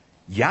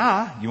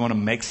 yeah, you want to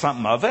make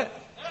something of it?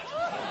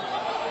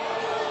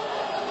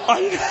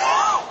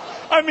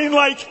 I mean,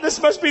 like,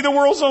 this must be the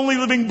world's only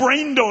living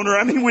brain donor.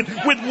 I mean, with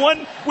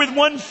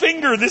one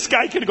finger, this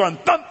guy could have gone,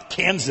 thump,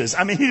 Kansas.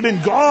 I mean, he'd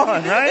been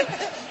gone, right?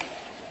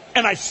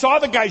 And I saw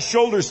the guy's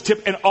shoulders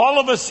tip, and all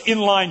of us in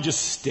line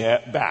just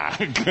step back.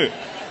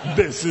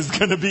 This is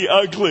going to be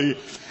ugly.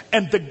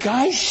 And the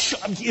guy's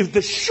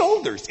the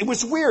shoulders, it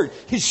was weird.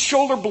 His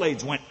shoulder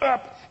blades went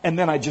up, and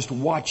then I just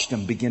watched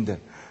him begin to...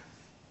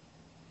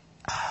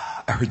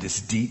 I heard this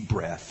deep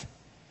breath.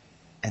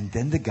 And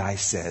then the guy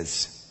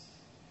says,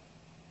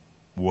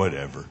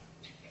 whatever.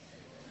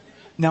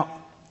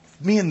 Now,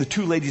 me and the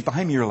two ladies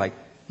behind me are like,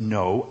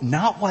 no,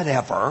 not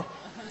whatever.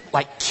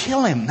 Like,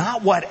 kill him,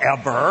 not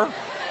whatever.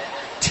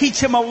 Teach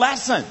him a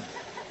lesson.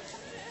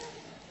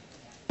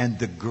 And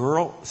the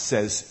girl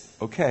says,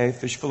 okay,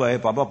 fish fillet,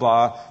 blah, blah,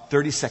 blah.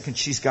 30 seconds,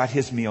 she's got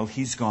his meal,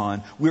 he's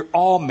gone. We're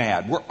all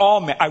mad.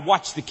 I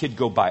watched the kid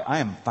go by. I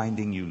am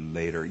finding you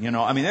later.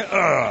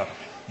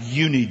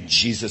 You need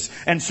Jesus.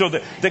 And so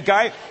the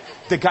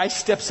guy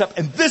steps up,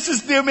 and this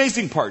is the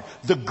amazing part.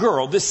 The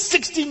girl, this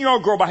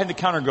 16-year-old girl behind the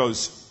counter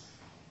goes,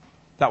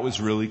 that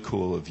was really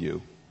cool of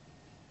you.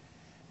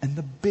 And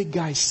the big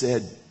guy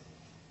said,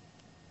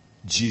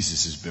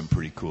 Jesus has been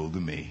pretty cool to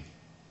me.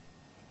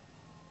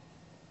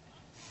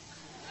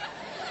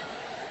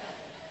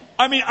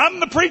 I mean, I'm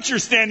the preacher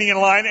standing in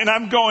line, and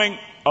I'm going,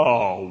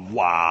 oh,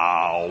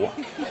 wow.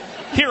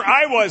 Here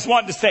I was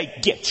wanting to say,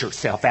 get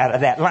yourself out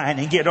of that line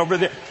and get over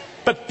there.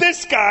 But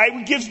this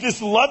guy gives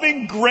this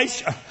loving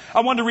grace.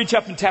 I wanted to reach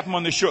up and tap him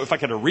on the shoulder. If I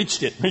could have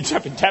reached it, reach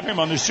up and tap him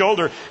on the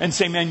shoulder and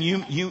say, man,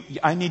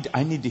 I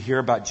need to hear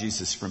about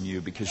Jesus from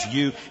you because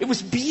it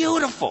was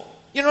beautiful.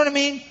 You know what I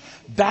mean?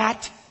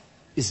 That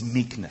is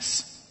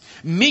meekness.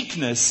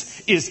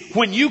 Meekness is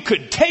when you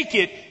could take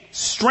it,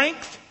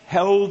 strength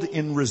held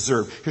in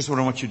reserve. Here's what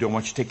I want you to do. I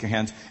want you to take your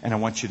hands and I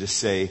want you to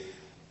say,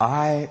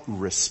 I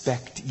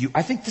respect you.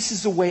 I think this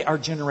is the way our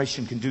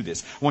generation can do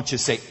this. I want you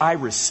to say, I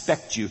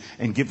respect you,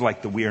 and give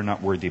like the we are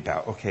not worthy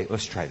about. Okay,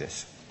 let's try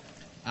this.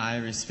 I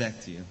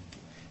respect you.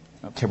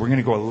 Okay, we're going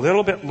to go a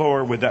little bit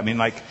lower with that. I mean,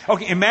 like,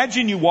 okay,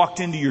 imagine you walked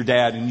into your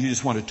dad and you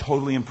just want to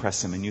totally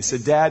impress him. And you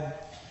said, Dad,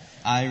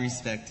 I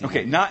respect you.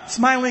 Okay, not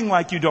smiling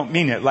like you don't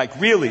mean it.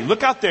 Like really,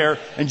 look out there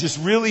and just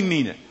really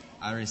mean it.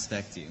 I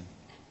respect you.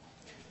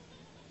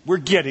 We're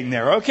getting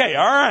there. Okay,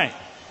 all right.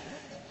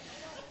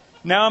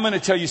 Now I'm going to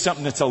tell you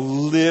something that's a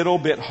little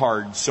bit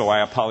hard, so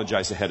I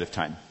apologize ahead of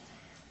time.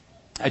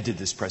 I did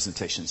this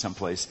presentation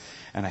someplace,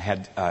 and I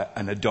had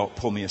an adult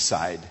pull me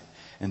aside,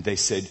 and they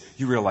said,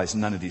 you realize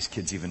none of these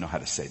kids even know how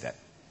to say that.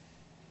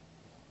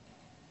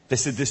 They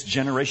said, this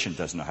generation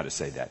doesn't know how to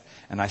say that.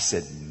 And I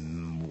said,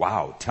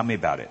 wow, tell me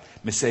about it.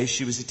 Miss A,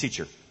 she was a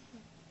teacher,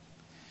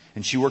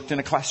 and she worked in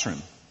a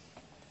classroom.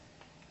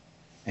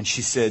 And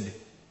she said,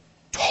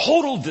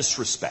 total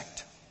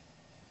disrespect.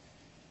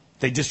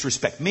 They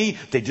disrespect me.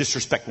 They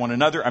disrespect one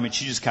another. I mean,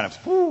 she just kind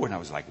of, whoo, and I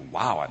was like,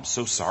 wow, I'm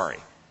so sorry.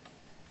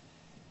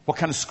 What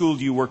kind of school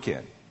do you work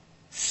in?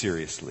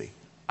 Seriously,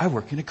 I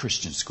work in a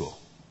Christian school.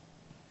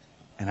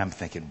 And I'm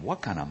thinking,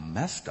 what kind of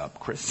messed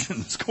up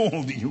Christian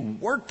school do you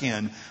work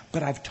in?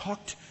 But I've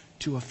talked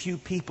to a few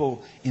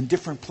people in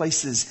different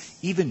places,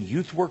 even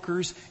youth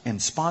workers and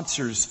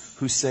sponsors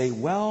who say,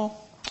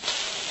 well,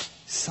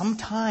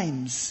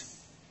 sometimes,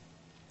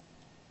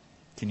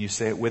 can you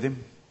say it with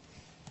him?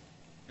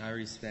 I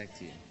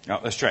respect you. Oh,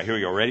 let's try it. Here we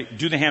go. Ready?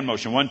 Do the hand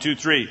motion. 1, 2,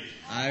 3.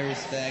 I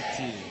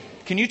respect you.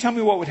 Can you tell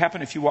me what would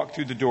happen if you walked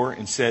through the door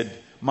and said,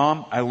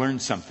 Mom, I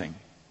learned something?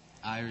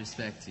 I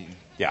respect you.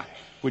 Yeah.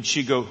 Would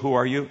she go, who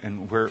are you?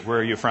 And where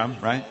are you from?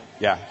 Right?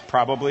 Yeah,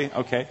 probably.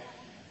 Okay.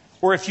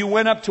 Or if you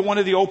went up to one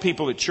of the old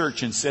people at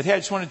church and said, hey, I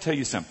just want to tell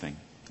you something.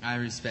 I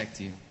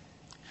respect you.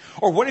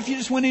 Or what if you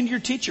just went into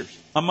your teacher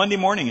on Monday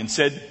morning and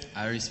said,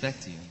 I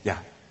respect you. Yeah.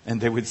 And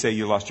they would say,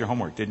 you lost your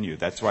homework, didn't you?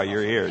 That's why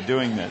you're here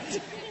doing this.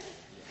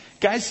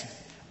 Guys,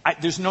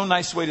 there's no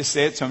nice way to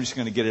say it, so I'm just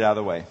going to get it out of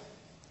the way.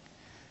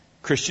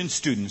 Christian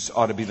students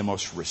ought to be the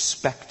most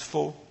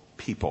respectful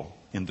people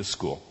in the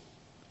school.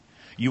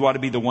 You ought to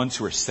be the ones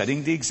who are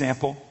setting the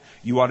example.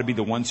 You ought to be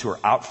the ones who are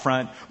out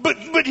front. But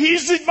my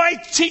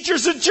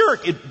teacher's a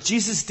jerk.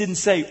 Jesus didn't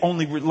say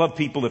only love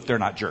people if they're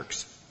not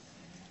jerks.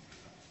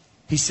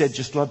 He said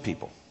just love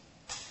people.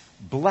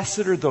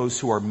 Blessed are those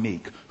who are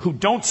meek, who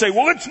don't say,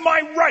 well, it's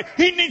my right,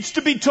 he needs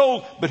to be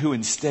told, but who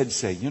instead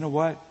say, you know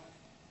what?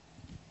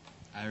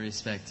 I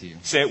respect you.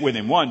 Say it with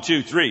him. 1,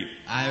 2, 3.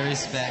 I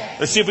respect.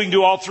 Let's see if we can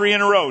do all three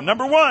in a row.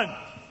 Number 1.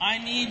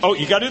 I need you. Oh,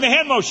 you got to do the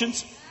hand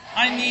motions.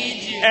 I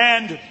need you.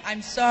 And,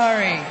 I'm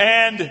sorry.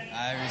 and,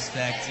 I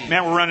respect you.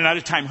 man, we're running out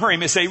of time. Hurry,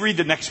 Miss A, read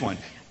the next one.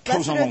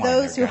 Toes Blessed on the are line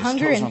those there, who guys.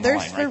 hunger Toes on and the thirst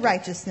line for right there.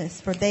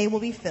 righteousness, for they will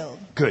be filled.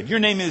 Good. Your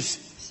name is?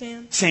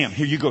 Sam. Sam.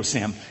 Here you go,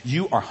 Sam.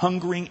 You are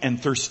hungering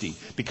and thirsty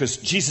because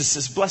Jesus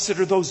says, blessed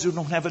are those who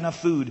don't have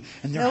enough food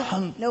and they're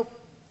hungry. Nope.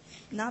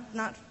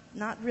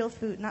 Not real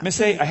food. Not Miss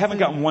food, A, I haven't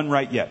food. gotten one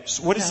right yet.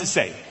 So what does No. it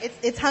say?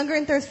 It's hunger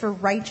and thirst for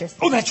righteousness.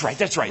 Oh, that's right.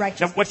 That's right. Now,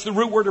 Righteousness. what's the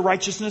root word of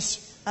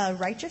righteousness?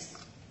 Righteous?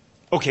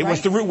 Okay, what's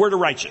Right. the root word of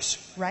righteous?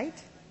 Right?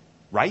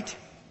 Right?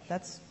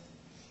 That's,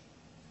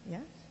 yeah,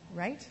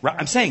 right? Right.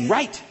 I'm saying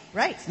right.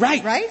 Right.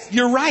 Right. Right?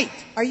 You're right.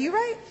 Are you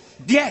right?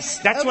 Yes,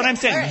 that's what Okay, I'm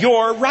saying. all right.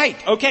 You're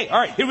right. Okay, all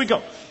right, here we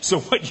go. So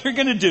what you're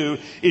going to do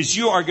is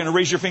you are going to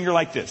raise your finger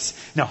like this.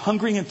 Now,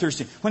 hungry and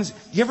thirsty.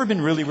 You ever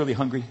been really, really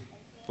hungry?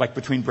 Like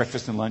between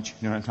breakfast and lunch?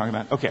 You know what I'm talking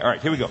about? Okay, all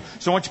right, here we go.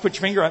 So I want you to put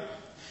your finger up,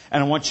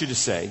 and I want you to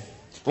say,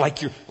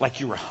 like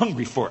you were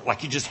hungry for it,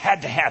 like you just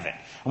had to have it.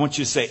 I want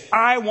you to say,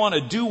 I want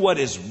to do what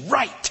is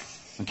right.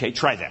 Okay,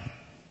 try that.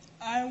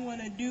 I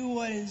want to do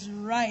what is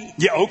right.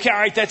 Yeah, okay, all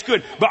right, that's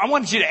good. But I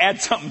want you to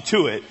add something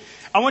to it.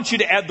 I want you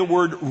to add the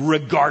word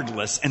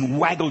regardless and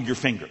waggle your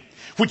finger.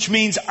 Which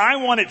means I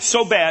want it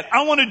so bad,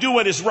 I want to do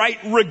what is right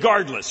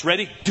regardless.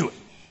 Ready? Do it.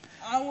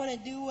 I want to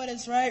do what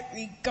is right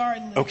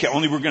regardless. Okay,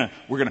 only we're gonna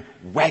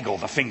waggle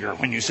the finger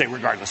when you say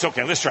regardless.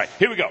 Okay, let's try it.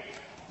 Here we go.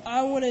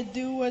 I want to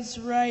do what's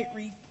right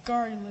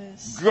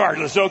regardless.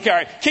 Regardless. Okay, all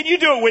right. Can you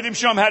do it with him?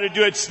 Show him how to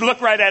do it. Look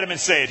right at him and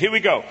say it. Here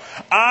we go.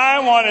 I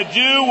want to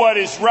do what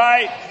is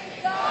right.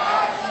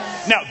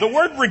 Regardless. Now, the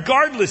word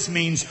regardless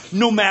means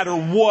no matter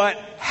what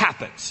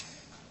happens.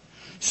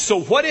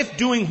 So what if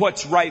doing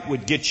what's right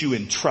would get you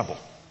in trouble?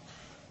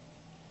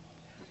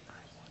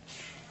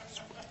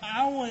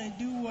 I want to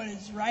do what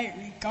is right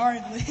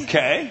regardless.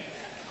 Okay.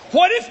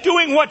 What if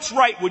doing what's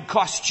right would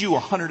cost you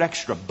 $100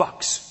 extra?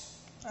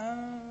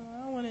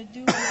 I want to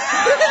do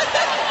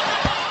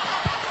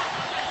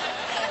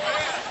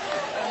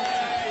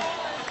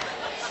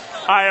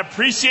I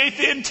appreciate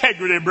the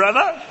integrity,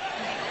 brother.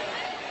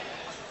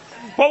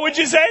 What would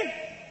you say?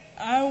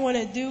 I want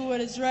to do what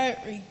is right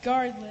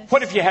regardless.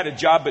 What if you had a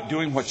job but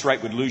doing what's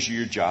right would lose you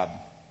your job?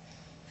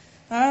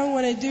 I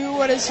want to do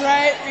what is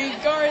right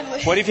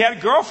regardless. What if you had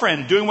a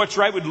girlfriend and doing what's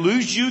right would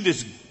lose you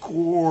this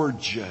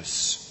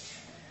gorgeous?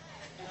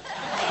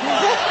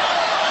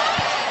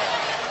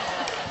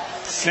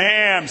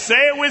 Sam, say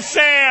it with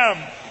Sam.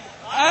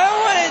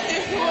 I want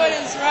to do what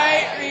is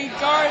right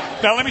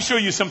regardless. Now let me show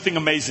you something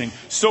amazing.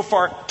 So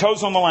far,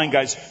 toes on the line,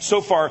 guys.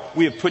 So far,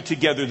 we have put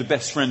together the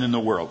best friend in the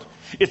world.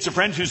 It's a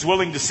friend who's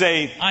willing to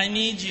say, I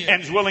need you.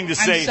 and is willing to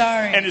say, I'm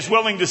sorry. and is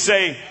willing to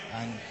say,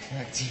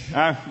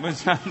 I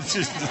respect you.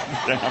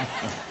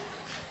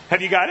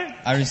 have you got it?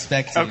 I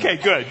respect you. Okay,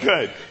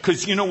 good.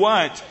 Because you know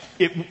what?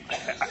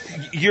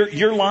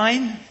 Your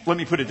line, let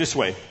me put it this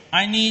way.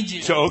 I need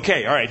you. So,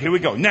 okay, all right, here we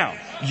go. Now,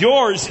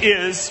 yours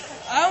is,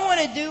 I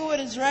want to do what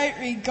is right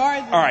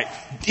regardless. all right,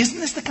 isn't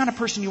this the kind of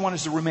person you want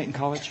as a roommate in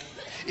college?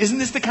 Isn't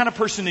this the kind of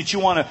person that you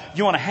want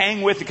to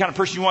hang with, the kind of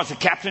person you want as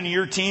the captain of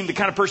your team, the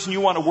kind of person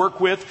you want to work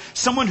with?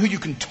 Someone who you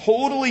can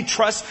totally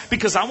trust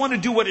because I want to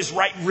do what is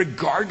right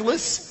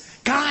regardless?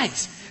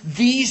 Guys,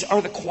 these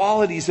are the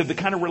qualities of the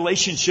kind of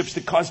relationships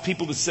that cause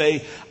people to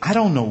say, I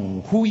don't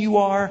know who you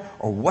are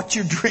or what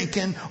you're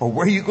drinking or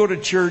where you go to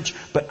church,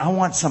 but I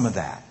want some of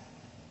that.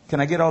 Can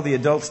I get all the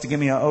adults to give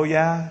me a, oh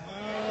yeah?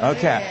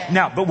 Okay.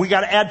 Now, but we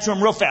got to add to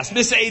them real fast.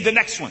 Miss A, the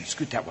next one.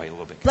 Scoot that way a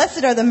little bit.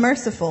 Blessed are the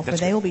merciful, for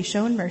That's they good. will be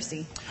shown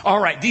mercy.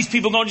 All right. These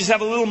people don't just have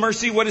a little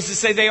mercy. What does it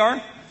say they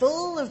are?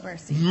 Full of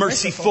mercy.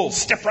 Merciful.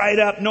 Step right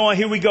up. Noah,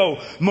 here we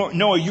go.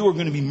 Noah, you are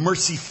going to be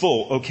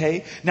merciful,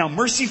 okay? Now,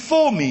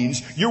 merciful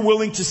means you're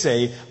willing to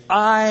say,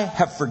 I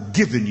have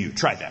forgiven you.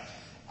 Try that.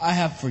 I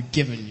have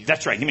forgiven you.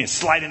 That's right. Give me a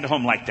slide into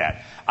home like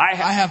that. I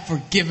have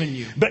forgiven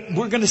you. But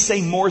we're going to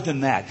say more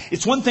than that.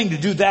 It's one thing to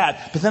do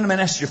that, but then I'm going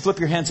to ask you to flip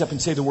your hands up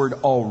and say the word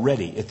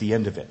already at the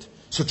end of it.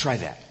 So try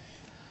that.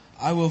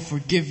 I will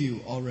forgive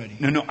you already.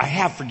 No, I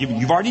have forgiven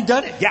you. You've already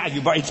done it. Yeah,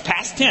 it's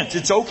past tense.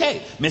 It's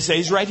okay. Miss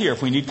A's right here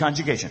if we need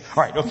conjugation.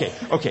 All right,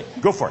 okay.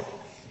 Go for it.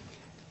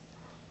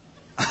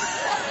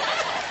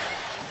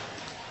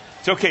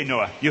 It's okay,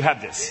 Noah. You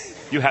have this.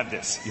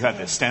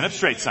 Stand up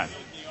straight, son.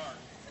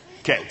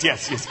 Okay,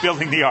 yes, it's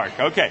building the ark.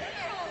 Okay.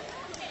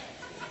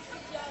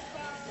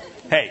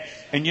 Hey,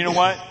 and you know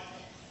what?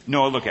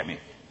 Noah, look at me.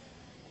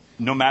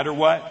 No matter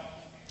what.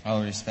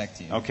 I'll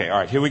respect you. Okay, all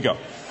right, here we go.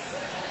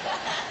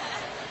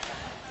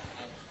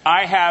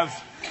 I have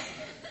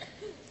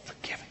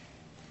forgiven.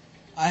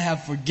 I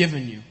have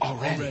forgiven you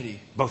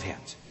Already. Both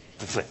hands.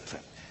 Flip.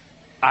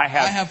 I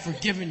have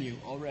forgiven you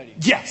already.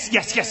 Yes.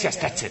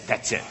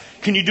 That's it.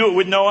 Can you do it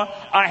with Noah?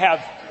 I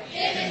have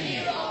forgiven you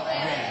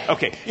already.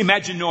 Okay.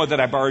 Imagine, Noah, that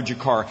I borrowed your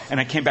car and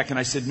I came back and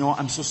I said, Noah,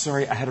 I'm so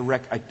sorry. I had a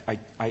wreck.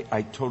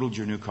 I totaled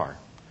your new car.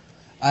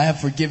 I have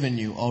forgiven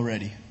you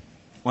already.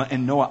 Well,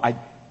 and Noah,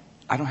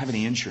 I don't have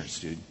any insurance,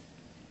 dude.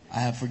 I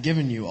have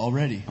forgiven you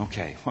already.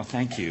 Okay. Well,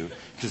 thank you.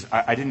 Because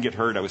I didn't get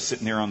hurt. I was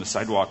sitting there on the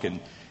sidewalk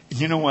and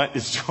you know what?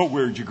 It's so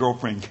weird. Your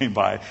girlfriend came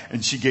by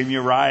and she gave me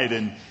a ride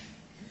and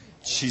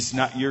She's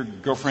not your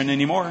girlfriend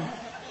anymore.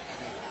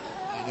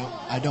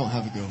 I don't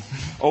have a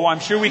girlfriend. Oh, I'm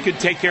sure we could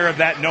take care of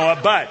that, Noah,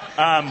 but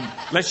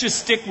let's just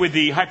stick with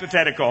the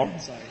hypothetical.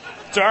 Sorry.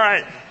 It's all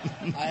right.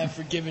 I have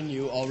forgiven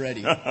you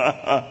already.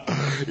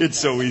 It's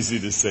so easy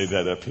to say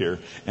that up here.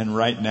 And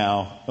right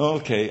now,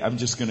 okay, I'm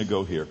just going to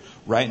go here.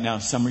 Right now,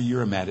 some of you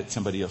are mad at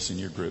somebody else in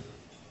your group.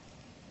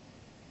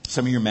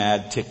 Some of you are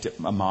mad, ticked at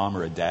a mom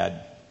or a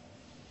dad.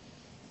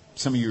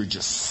 Some of you are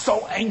just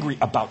so angry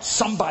about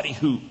somebody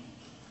who...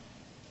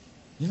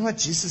 You know what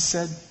Jesus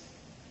said?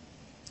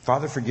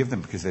 Father, forgive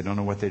them because they don't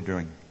know what they're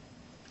doing.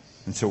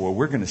 And so what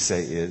we're going to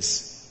say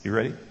is, you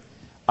ready?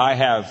 I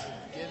have...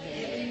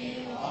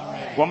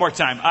 One more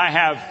time. I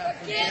have...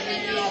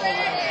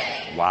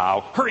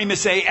 Wow. Hurry,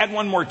 Miss A. Add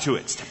one more to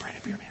it. Step right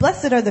up here, man.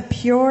 Blessed are the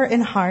pure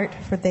in heart,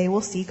 for they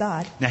will see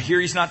God. Now here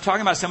he's not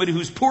talking about somebody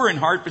who's poor in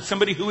heart, but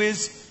somebody who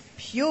is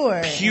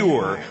Pure.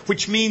 pure.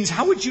 Which means,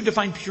 how would you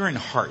define pure in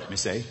heart,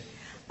 Miss A?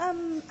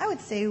 I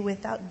would say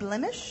without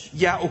blemish.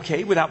 Yeah,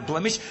 okay, without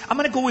blemish. I'm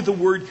going to go with the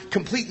word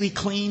completely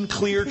clean,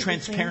 clear,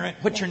 transparent.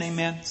 What's your name,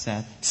 man?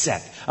 Seth.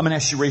 Seth. I'm going to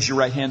ask you to raise your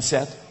right hand,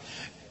 Seth.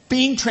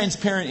 Being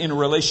transparent in a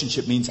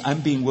relationship means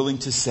I'm being willing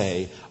to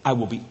say, I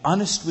will be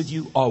honest with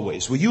you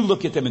always. Will you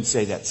look at them and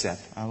say that,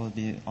 Seth? I will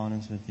be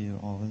honest with you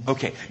always.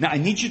 Okay. Now, I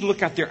need you to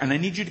look out there and I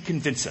need you to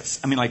convince us.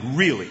 I mean, like,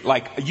 really.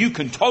 Like, you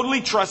can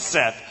totally trust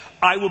Seth.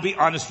 I will be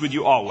honest with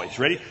you always.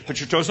 Ready? Put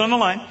your toes on the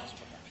line.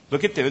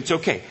 Look at them. It's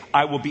okay.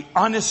 I will be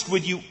honest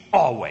with you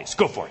always.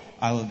 Go for it.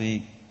 I will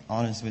be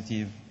honest with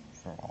you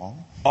for all.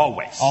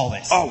 Always.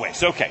 Always.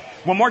 Always. Okay.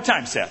 One more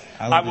time, Seth.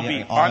 I will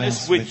be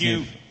honest with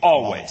you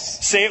always.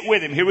 Say it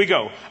with him. Here we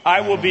go.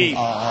 I will be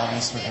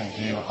honest with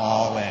you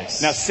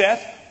always. Now,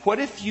 Seth, what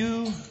if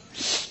you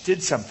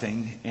did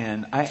something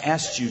and I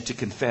asked you to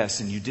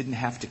confess and you didn't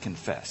have to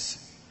confess,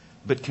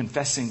 but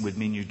confessing would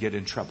mean you'd get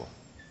in trouble?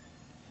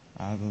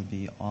 I will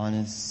be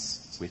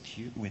honest with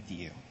you. With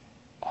you.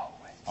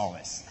 Always.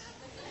 Always.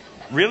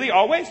 Really?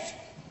 Always?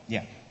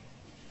 Yeah.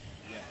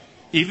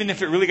 Even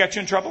if it really got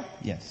you in trouble?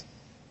 Yes.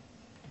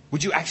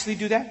 Would you actually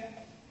do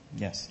that?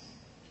 Yes.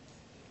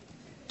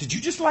 Did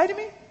you just lie to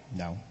me?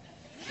 No.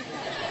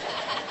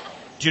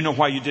 Do you know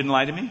why you didn't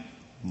lie to me?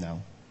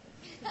 No.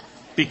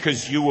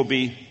 Because you will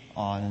be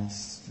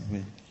honest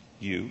with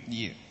you.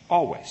 You.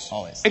 Always.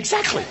 Always.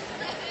 Exactly.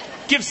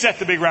 Give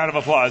Seth a big round of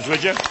applause,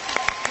 would you?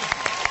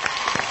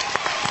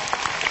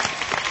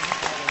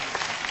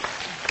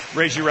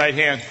 Raise your right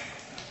hand.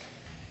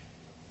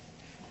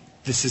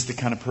 This is the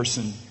kind of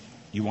person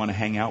you want to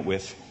hang out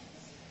with.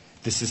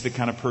 This is the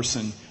kind of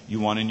person you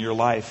want in your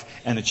life.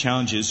 And the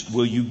challenge is,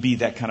 will you be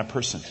that kind of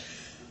person?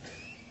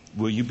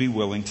 Will you be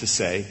willing to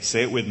say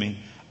it with me,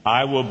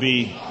 I will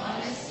be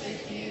honest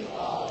with you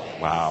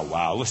always.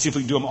 Wow. Let's see if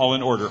we can do them all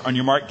in order. On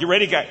your mark, get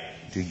ready, guys.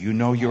 Do you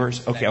know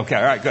yours? Okay, all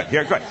right, good.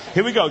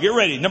 Here we go. Get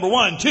ready. Number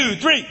 1, 2,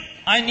 3.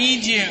 I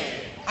need you.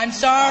 I'm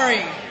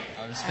sorry.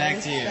 I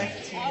respect you.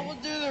 I will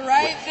do the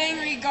right thing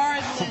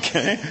regardless.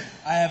 Okay.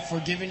 I have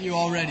forgiven you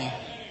already.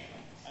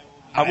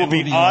 I will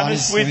be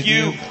honest with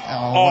you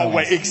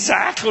always.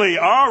 Exactly.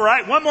 All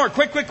right. One more.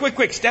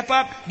 Quick. Step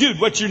up. Dude,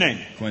 what's your name?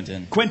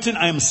 Quentin. Quentin,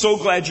 I am so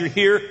glad you're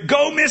here.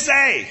 Go, Miss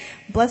A.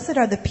 Blessed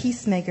are the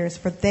peacemakers,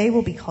 for they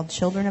will be called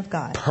children of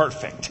God.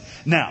 Perfect.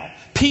 Now,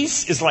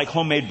 peace is like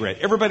homemade bread.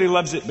 Everybody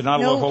loves it, but not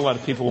a whole lot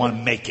of people want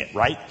to make it,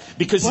 right?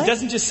 Because It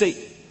doesn't just say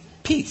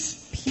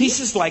peace. Peace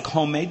is like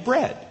homemade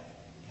bread.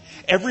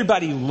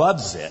 Everybody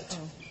loves it.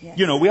 Oh, yes.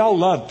 You know, we all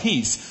love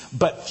peace,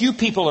 but few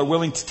people are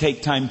willing to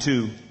take time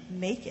to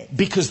make it.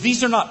 Because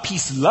these are not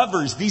peace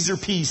lovers, these are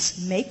peace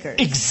makers.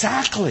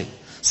 Exactly.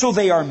 So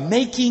they are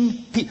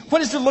making peace. What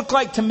does it look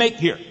like to make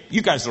here?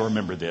 You guys will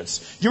remember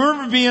this. You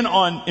remember being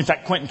on, in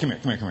fact, Quentin, come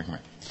here.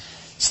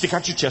 Stick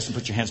out your chest and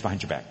put your hands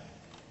behind your back.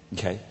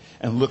 Okay?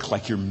 And look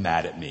like you're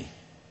mad at me.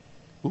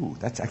 Ooh,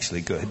 that's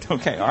actually good.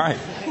 Okay, all right.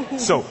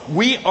 So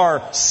we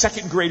are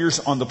second graders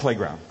on the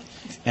playground.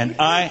 And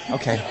I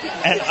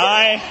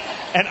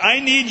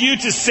need you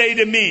to say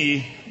to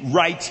me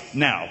right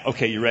now.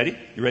 Okay, you ready?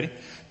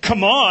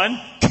 Come on.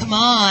 Come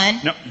on.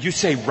 No, you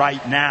say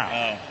right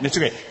now. That's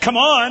okay. Come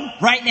on.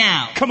 Right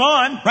now. Come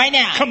on. Right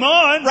now. Come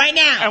on. Right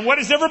now. And what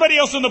is everybody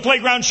else on the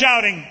playground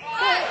shouting?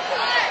 Fight.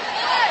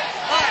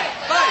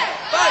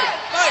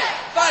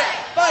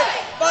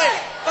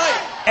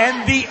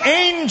 And the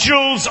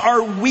angels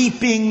are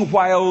weeping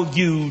while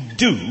you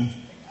do.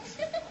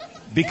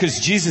 Because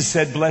Jesus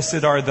said,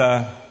 blessed are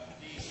the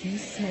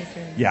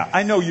peacemakers. Yeah,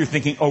 I know you're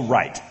thinking, oh,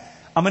 right.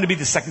 I'm going to be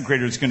the second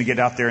grader that's going to get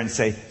out there and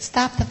say,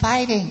 stop the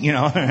fighting,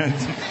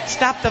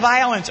 stop the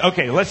violence.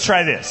 Okay, let's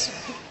try this.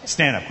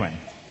 Stand up, Quinn.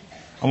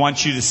 I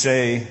want you to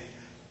say,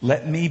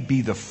 let me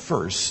be the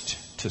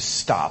first to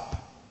stop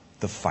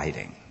the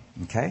fighting.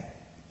 Okay?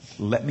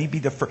 Let me be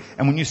the first.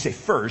 And when you say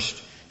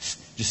first,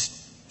 just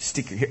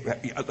stick your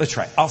hand. Let's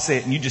try it. I'll say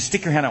it and you just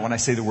stick your hand out when I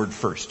say the word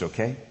first,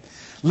 okay?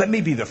 Let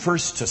me be the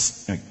first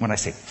to, when I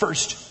say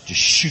first, just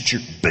shoot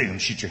your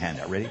hand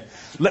out. Ready?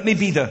 Let me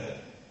be the,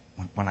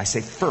 when I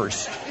say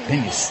first,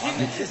 then you,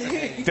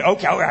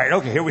 okay, all right,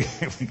 okay, here we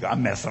go.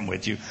 I'm messing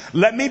with you.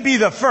 Let me be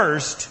the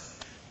first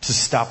to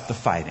stop the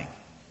fighting.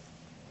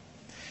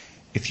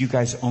 If you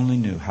guys only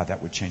knew how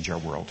that would change our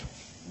world.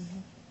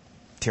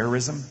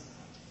 Terrorism,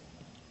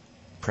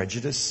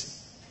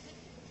 prejudice,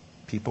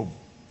 people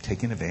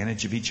taking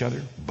advantage of each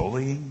other,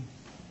 bullying.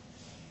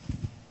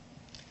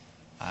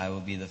 I will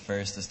be the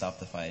first to stop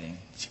the fighting.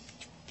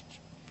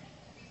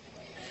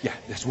 Yeah,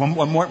 that's one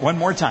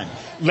more time.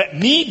 Let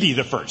me be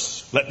the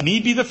first. Let me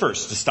be the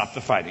first to stop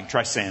the fighting.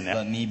 Try saying that.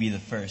 Let me be the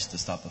first to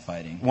stop the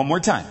fighting. One more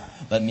time.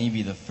 Let me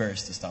be the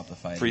first to stop the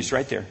fighting. Freeze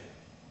right there.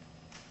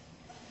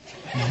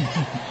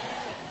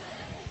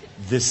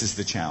 This is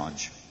the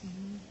challenge.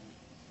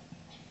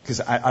 Because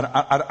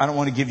I don't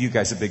want to give you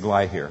guys a big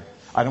lie here.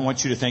 I don't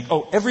want you to think,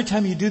 oh, every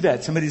time you do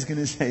that, somebody's going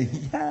to say,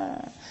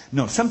 yeah.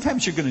 No,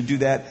 sometimes you're going to do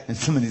that and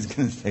somebody's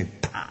going to say,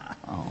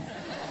 pow.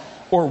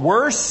 Or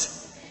worse.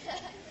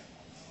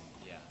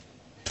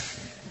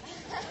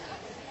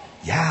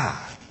 Yeah.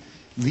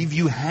 Leave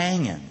you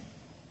hanging.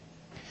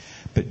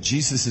 But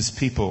Jesus'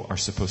 people are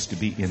supposed to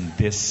be in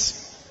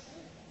this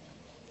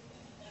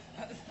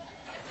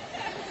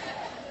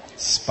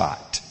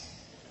spot,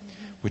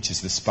 which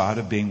is the spot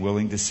of being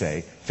willing to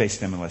say, face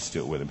them and let's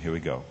do it with them. Here we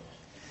go.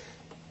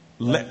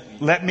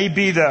 Let me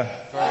be the,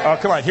 oh,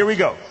 come on, here we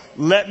go.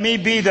 Let me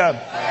be the,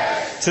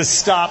 to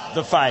stop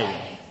the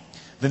fighting.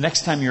 The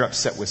next time you're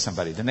upset with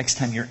somebody, the next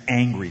time you're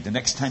angry, the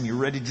next time you're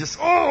ready to just,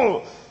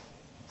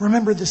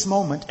 remember this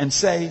moment and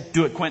say,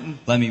 do it, Quentin.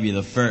 Let me be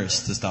the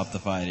first to stop the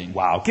fighting.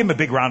 Wow, give him a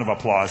big round of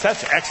applause.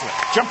 That's excellent.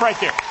 Jump right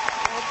there.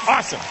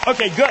 Awesome.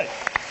 Okay, good.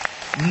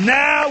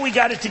 Now we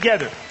got it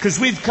together because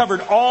we've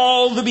covered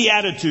all the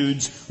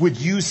Beatitudes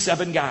with you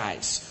 7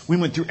 guys. We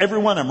went through every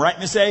one of them, right,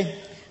 Miss A?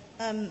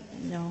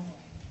 No.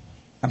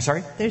 I'm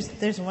sorry?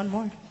 There's one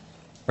more.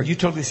 Are you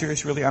totally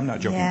serious, really? I'm not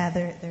joking. Yeah,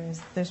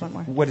 there's one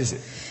more. What is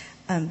it?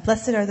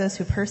 Blessed are those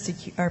who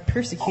are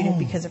persecuted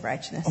because of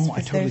righteousness. Oh,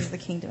 I totally theirs is the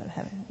kingdom of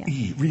heaven.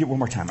 Yeah. Read it one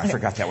more time. I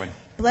forgot that one.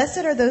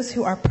 Blessed are those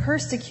who are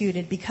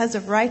persecuted because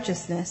of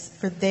righteousness,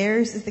 for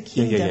theirs is the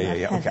kingdom of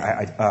heaven.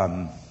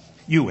 Okay.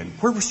 Ewan.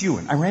 Where was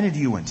Ewan? I ran into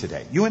Ewan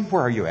today. Ewan,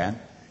 where are you, Ann?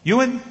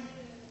 Ewan?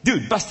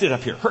 Dude, bust it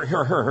up here.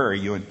 Hurry,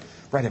 Ewan.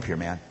 Right up here,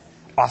 man.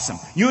 Awesome.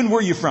 Ewan, where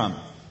are you from?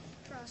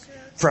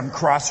 From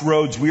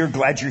Crossroads. We are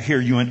glad you're here,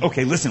 Ewan.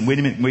 Okay, listen, wait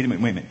a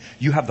minute.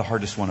 You have the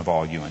hardest one of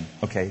all, Ewan,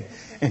 okay?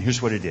 And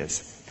here's what it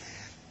is.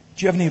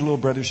 Do you have any little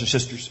brothers or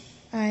sisters?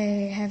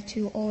 I have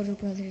 2 older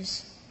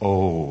brothers.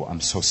 Oh,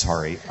 I'm so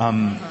sorry.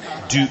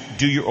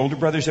 Do your older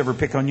brothers ever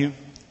pick on you?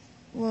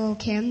 Well,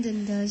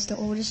 Camden does, the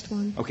oldest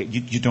one. Okay,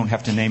 you don't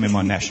have to name him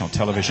on national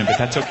television, but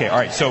that's okay. All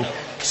right, so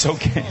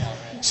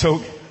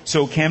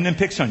Camden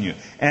picks on you.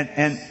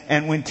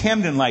 And when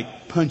Camden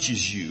like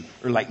punches you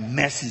or like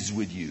messes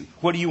with you,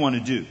 what do you want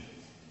to do?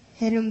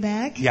 Hit him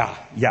back?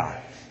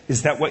 Yeah.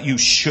 Is that what you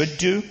should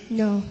do?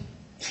 No.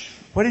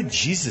 What did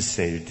Jesus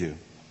say to do?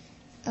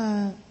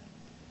 I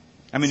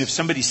mean, if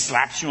somebody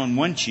slaps you on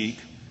one cheek,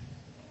 do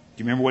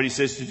you remember what he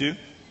says to do?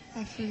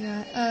 I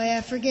forgot. Oh,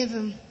 yeah, forgive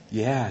him.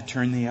 Yeah,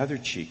 turn the other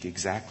cheek.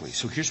 Exactly.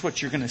 So here's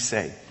what you're going to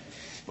say.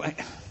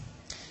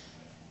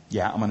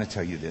 Yeah, I'm going to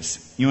tell you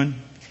this. Ewan,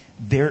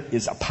 there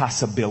is a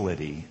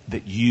possibility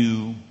that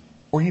you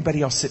or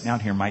anybody else sitting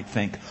out here might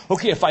think,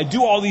 okay, if I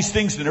do all these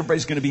things, then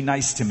everybody's going to be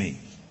nice to me.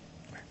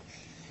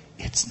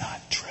 It's not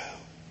true.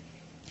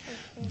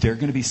 There are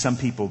going to be some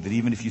people that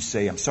even if you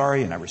say, I'm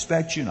sorry and I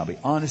respect you and I'll be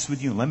honest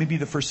with you and let me be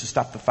the first to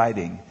stop the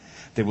fighting,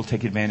 they will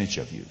take advantage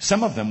of you.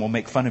 Some of them will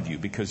make fun of you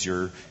because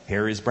your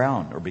hair is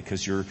brown or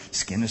because your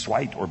skin is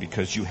white or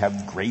because you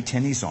have gray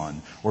tennies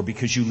on or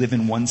because you live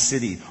in one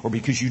city or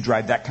because you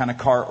drive that kind of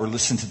car or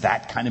listen to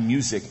that kind of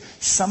music.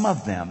 Some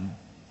of them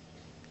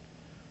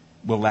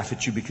will laugh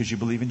at you because you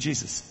believe in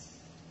Jesus.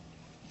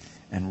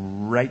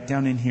 And right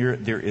down in here,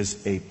 there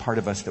is a part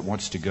of us that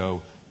wants to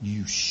go,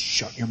 you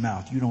shut your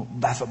mouth. You don't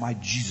laugh at my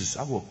Jesus.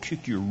 I will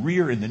kick your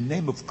rear in the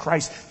name of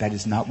Christ. That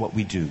is not what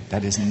we do.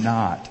 That is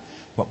not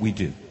what we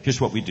do. Here's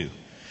what we do.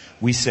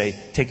 We say,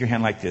 take your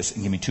hand like this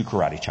and give me 2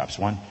 karate chops.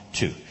 1,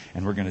 2.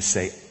 And we're going to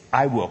say,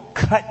 I will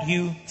cut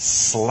you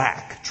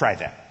slack. Try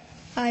that.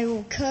 I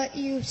will cut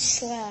you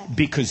slack.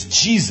 Because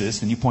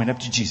Jesus, and you point up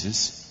to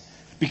Jesus,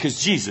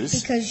 because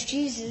Jesus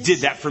did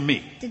that for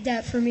me.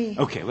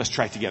 Okay, let's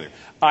try it together.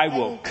 I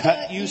will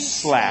cut you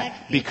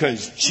slack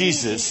because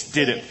Jesus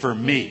did it for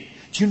me.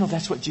 Do you know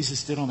that's what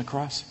Jesus did on the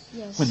cross?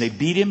 Yes. When they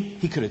beat him,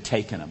 he could have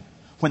taken him.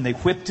 When they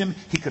whipped him,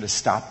 he could have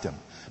stopped him.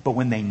 But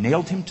when they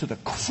nailed him to the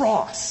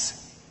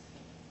cross,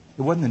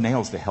 it wasn't the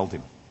nails that held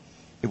him.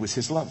 It was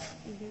his love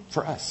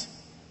for us.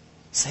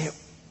 Say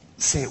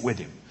it with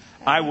him.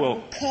 I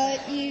will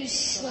cut you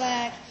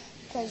slack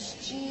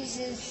because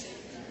Jesus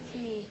for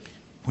me.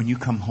 When you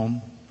come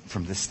home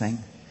from this thing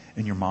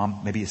and your mom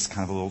maybe is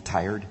kind of a little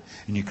tired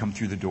and you come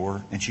through the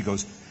door and she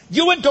goes,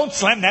 Ewan, don't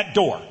slam that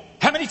door.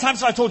 How many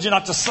times have I told you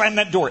not to slam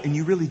that door? And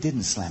you really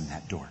didn't slam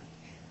that door.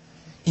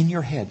 In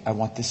your head, I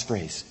want this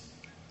phrase.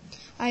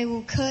 I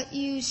will cut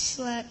you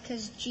slack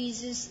because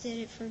Jesus did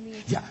it for me.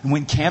 Yeah, and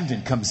when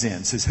Camden comes in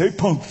and says, hey,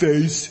 punk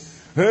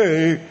face,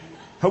 hey,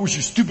 how was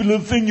your stupid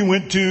little thing you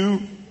went to?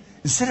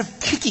 Instead of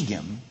kicking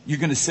him, you're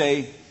going to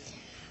say,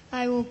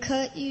 I will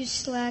cut you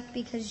slack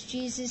because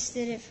Jesus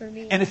did it for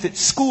me. And if at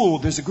school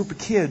there's a group of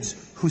kids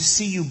who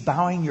see you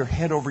bowing your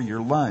head over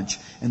your lunch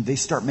and they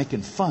start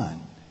making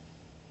fun,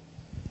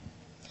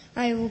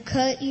 I will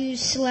cut you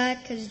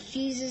slack because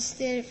Jesus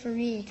did it for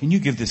me. can you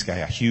give this guy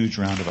a huge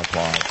round of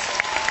applause?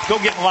 Go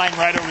get in line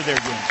right over there,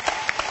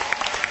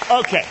 Jim.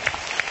 Okay.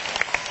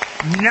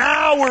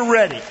 Now we're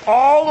ready.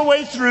 All the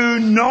way through,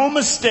 no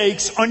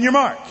mistakes, on your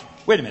mark.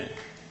 Wait a minute.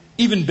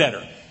 Even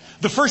better.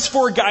 The first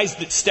 4 guys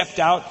that stepped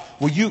out,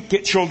 will you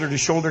get shoulder to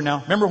shoulder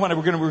now? Remember when we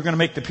were going to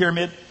make the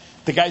pyramid?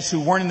 The guys who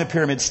weren't in the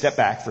pyramid, step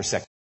back for a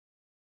second.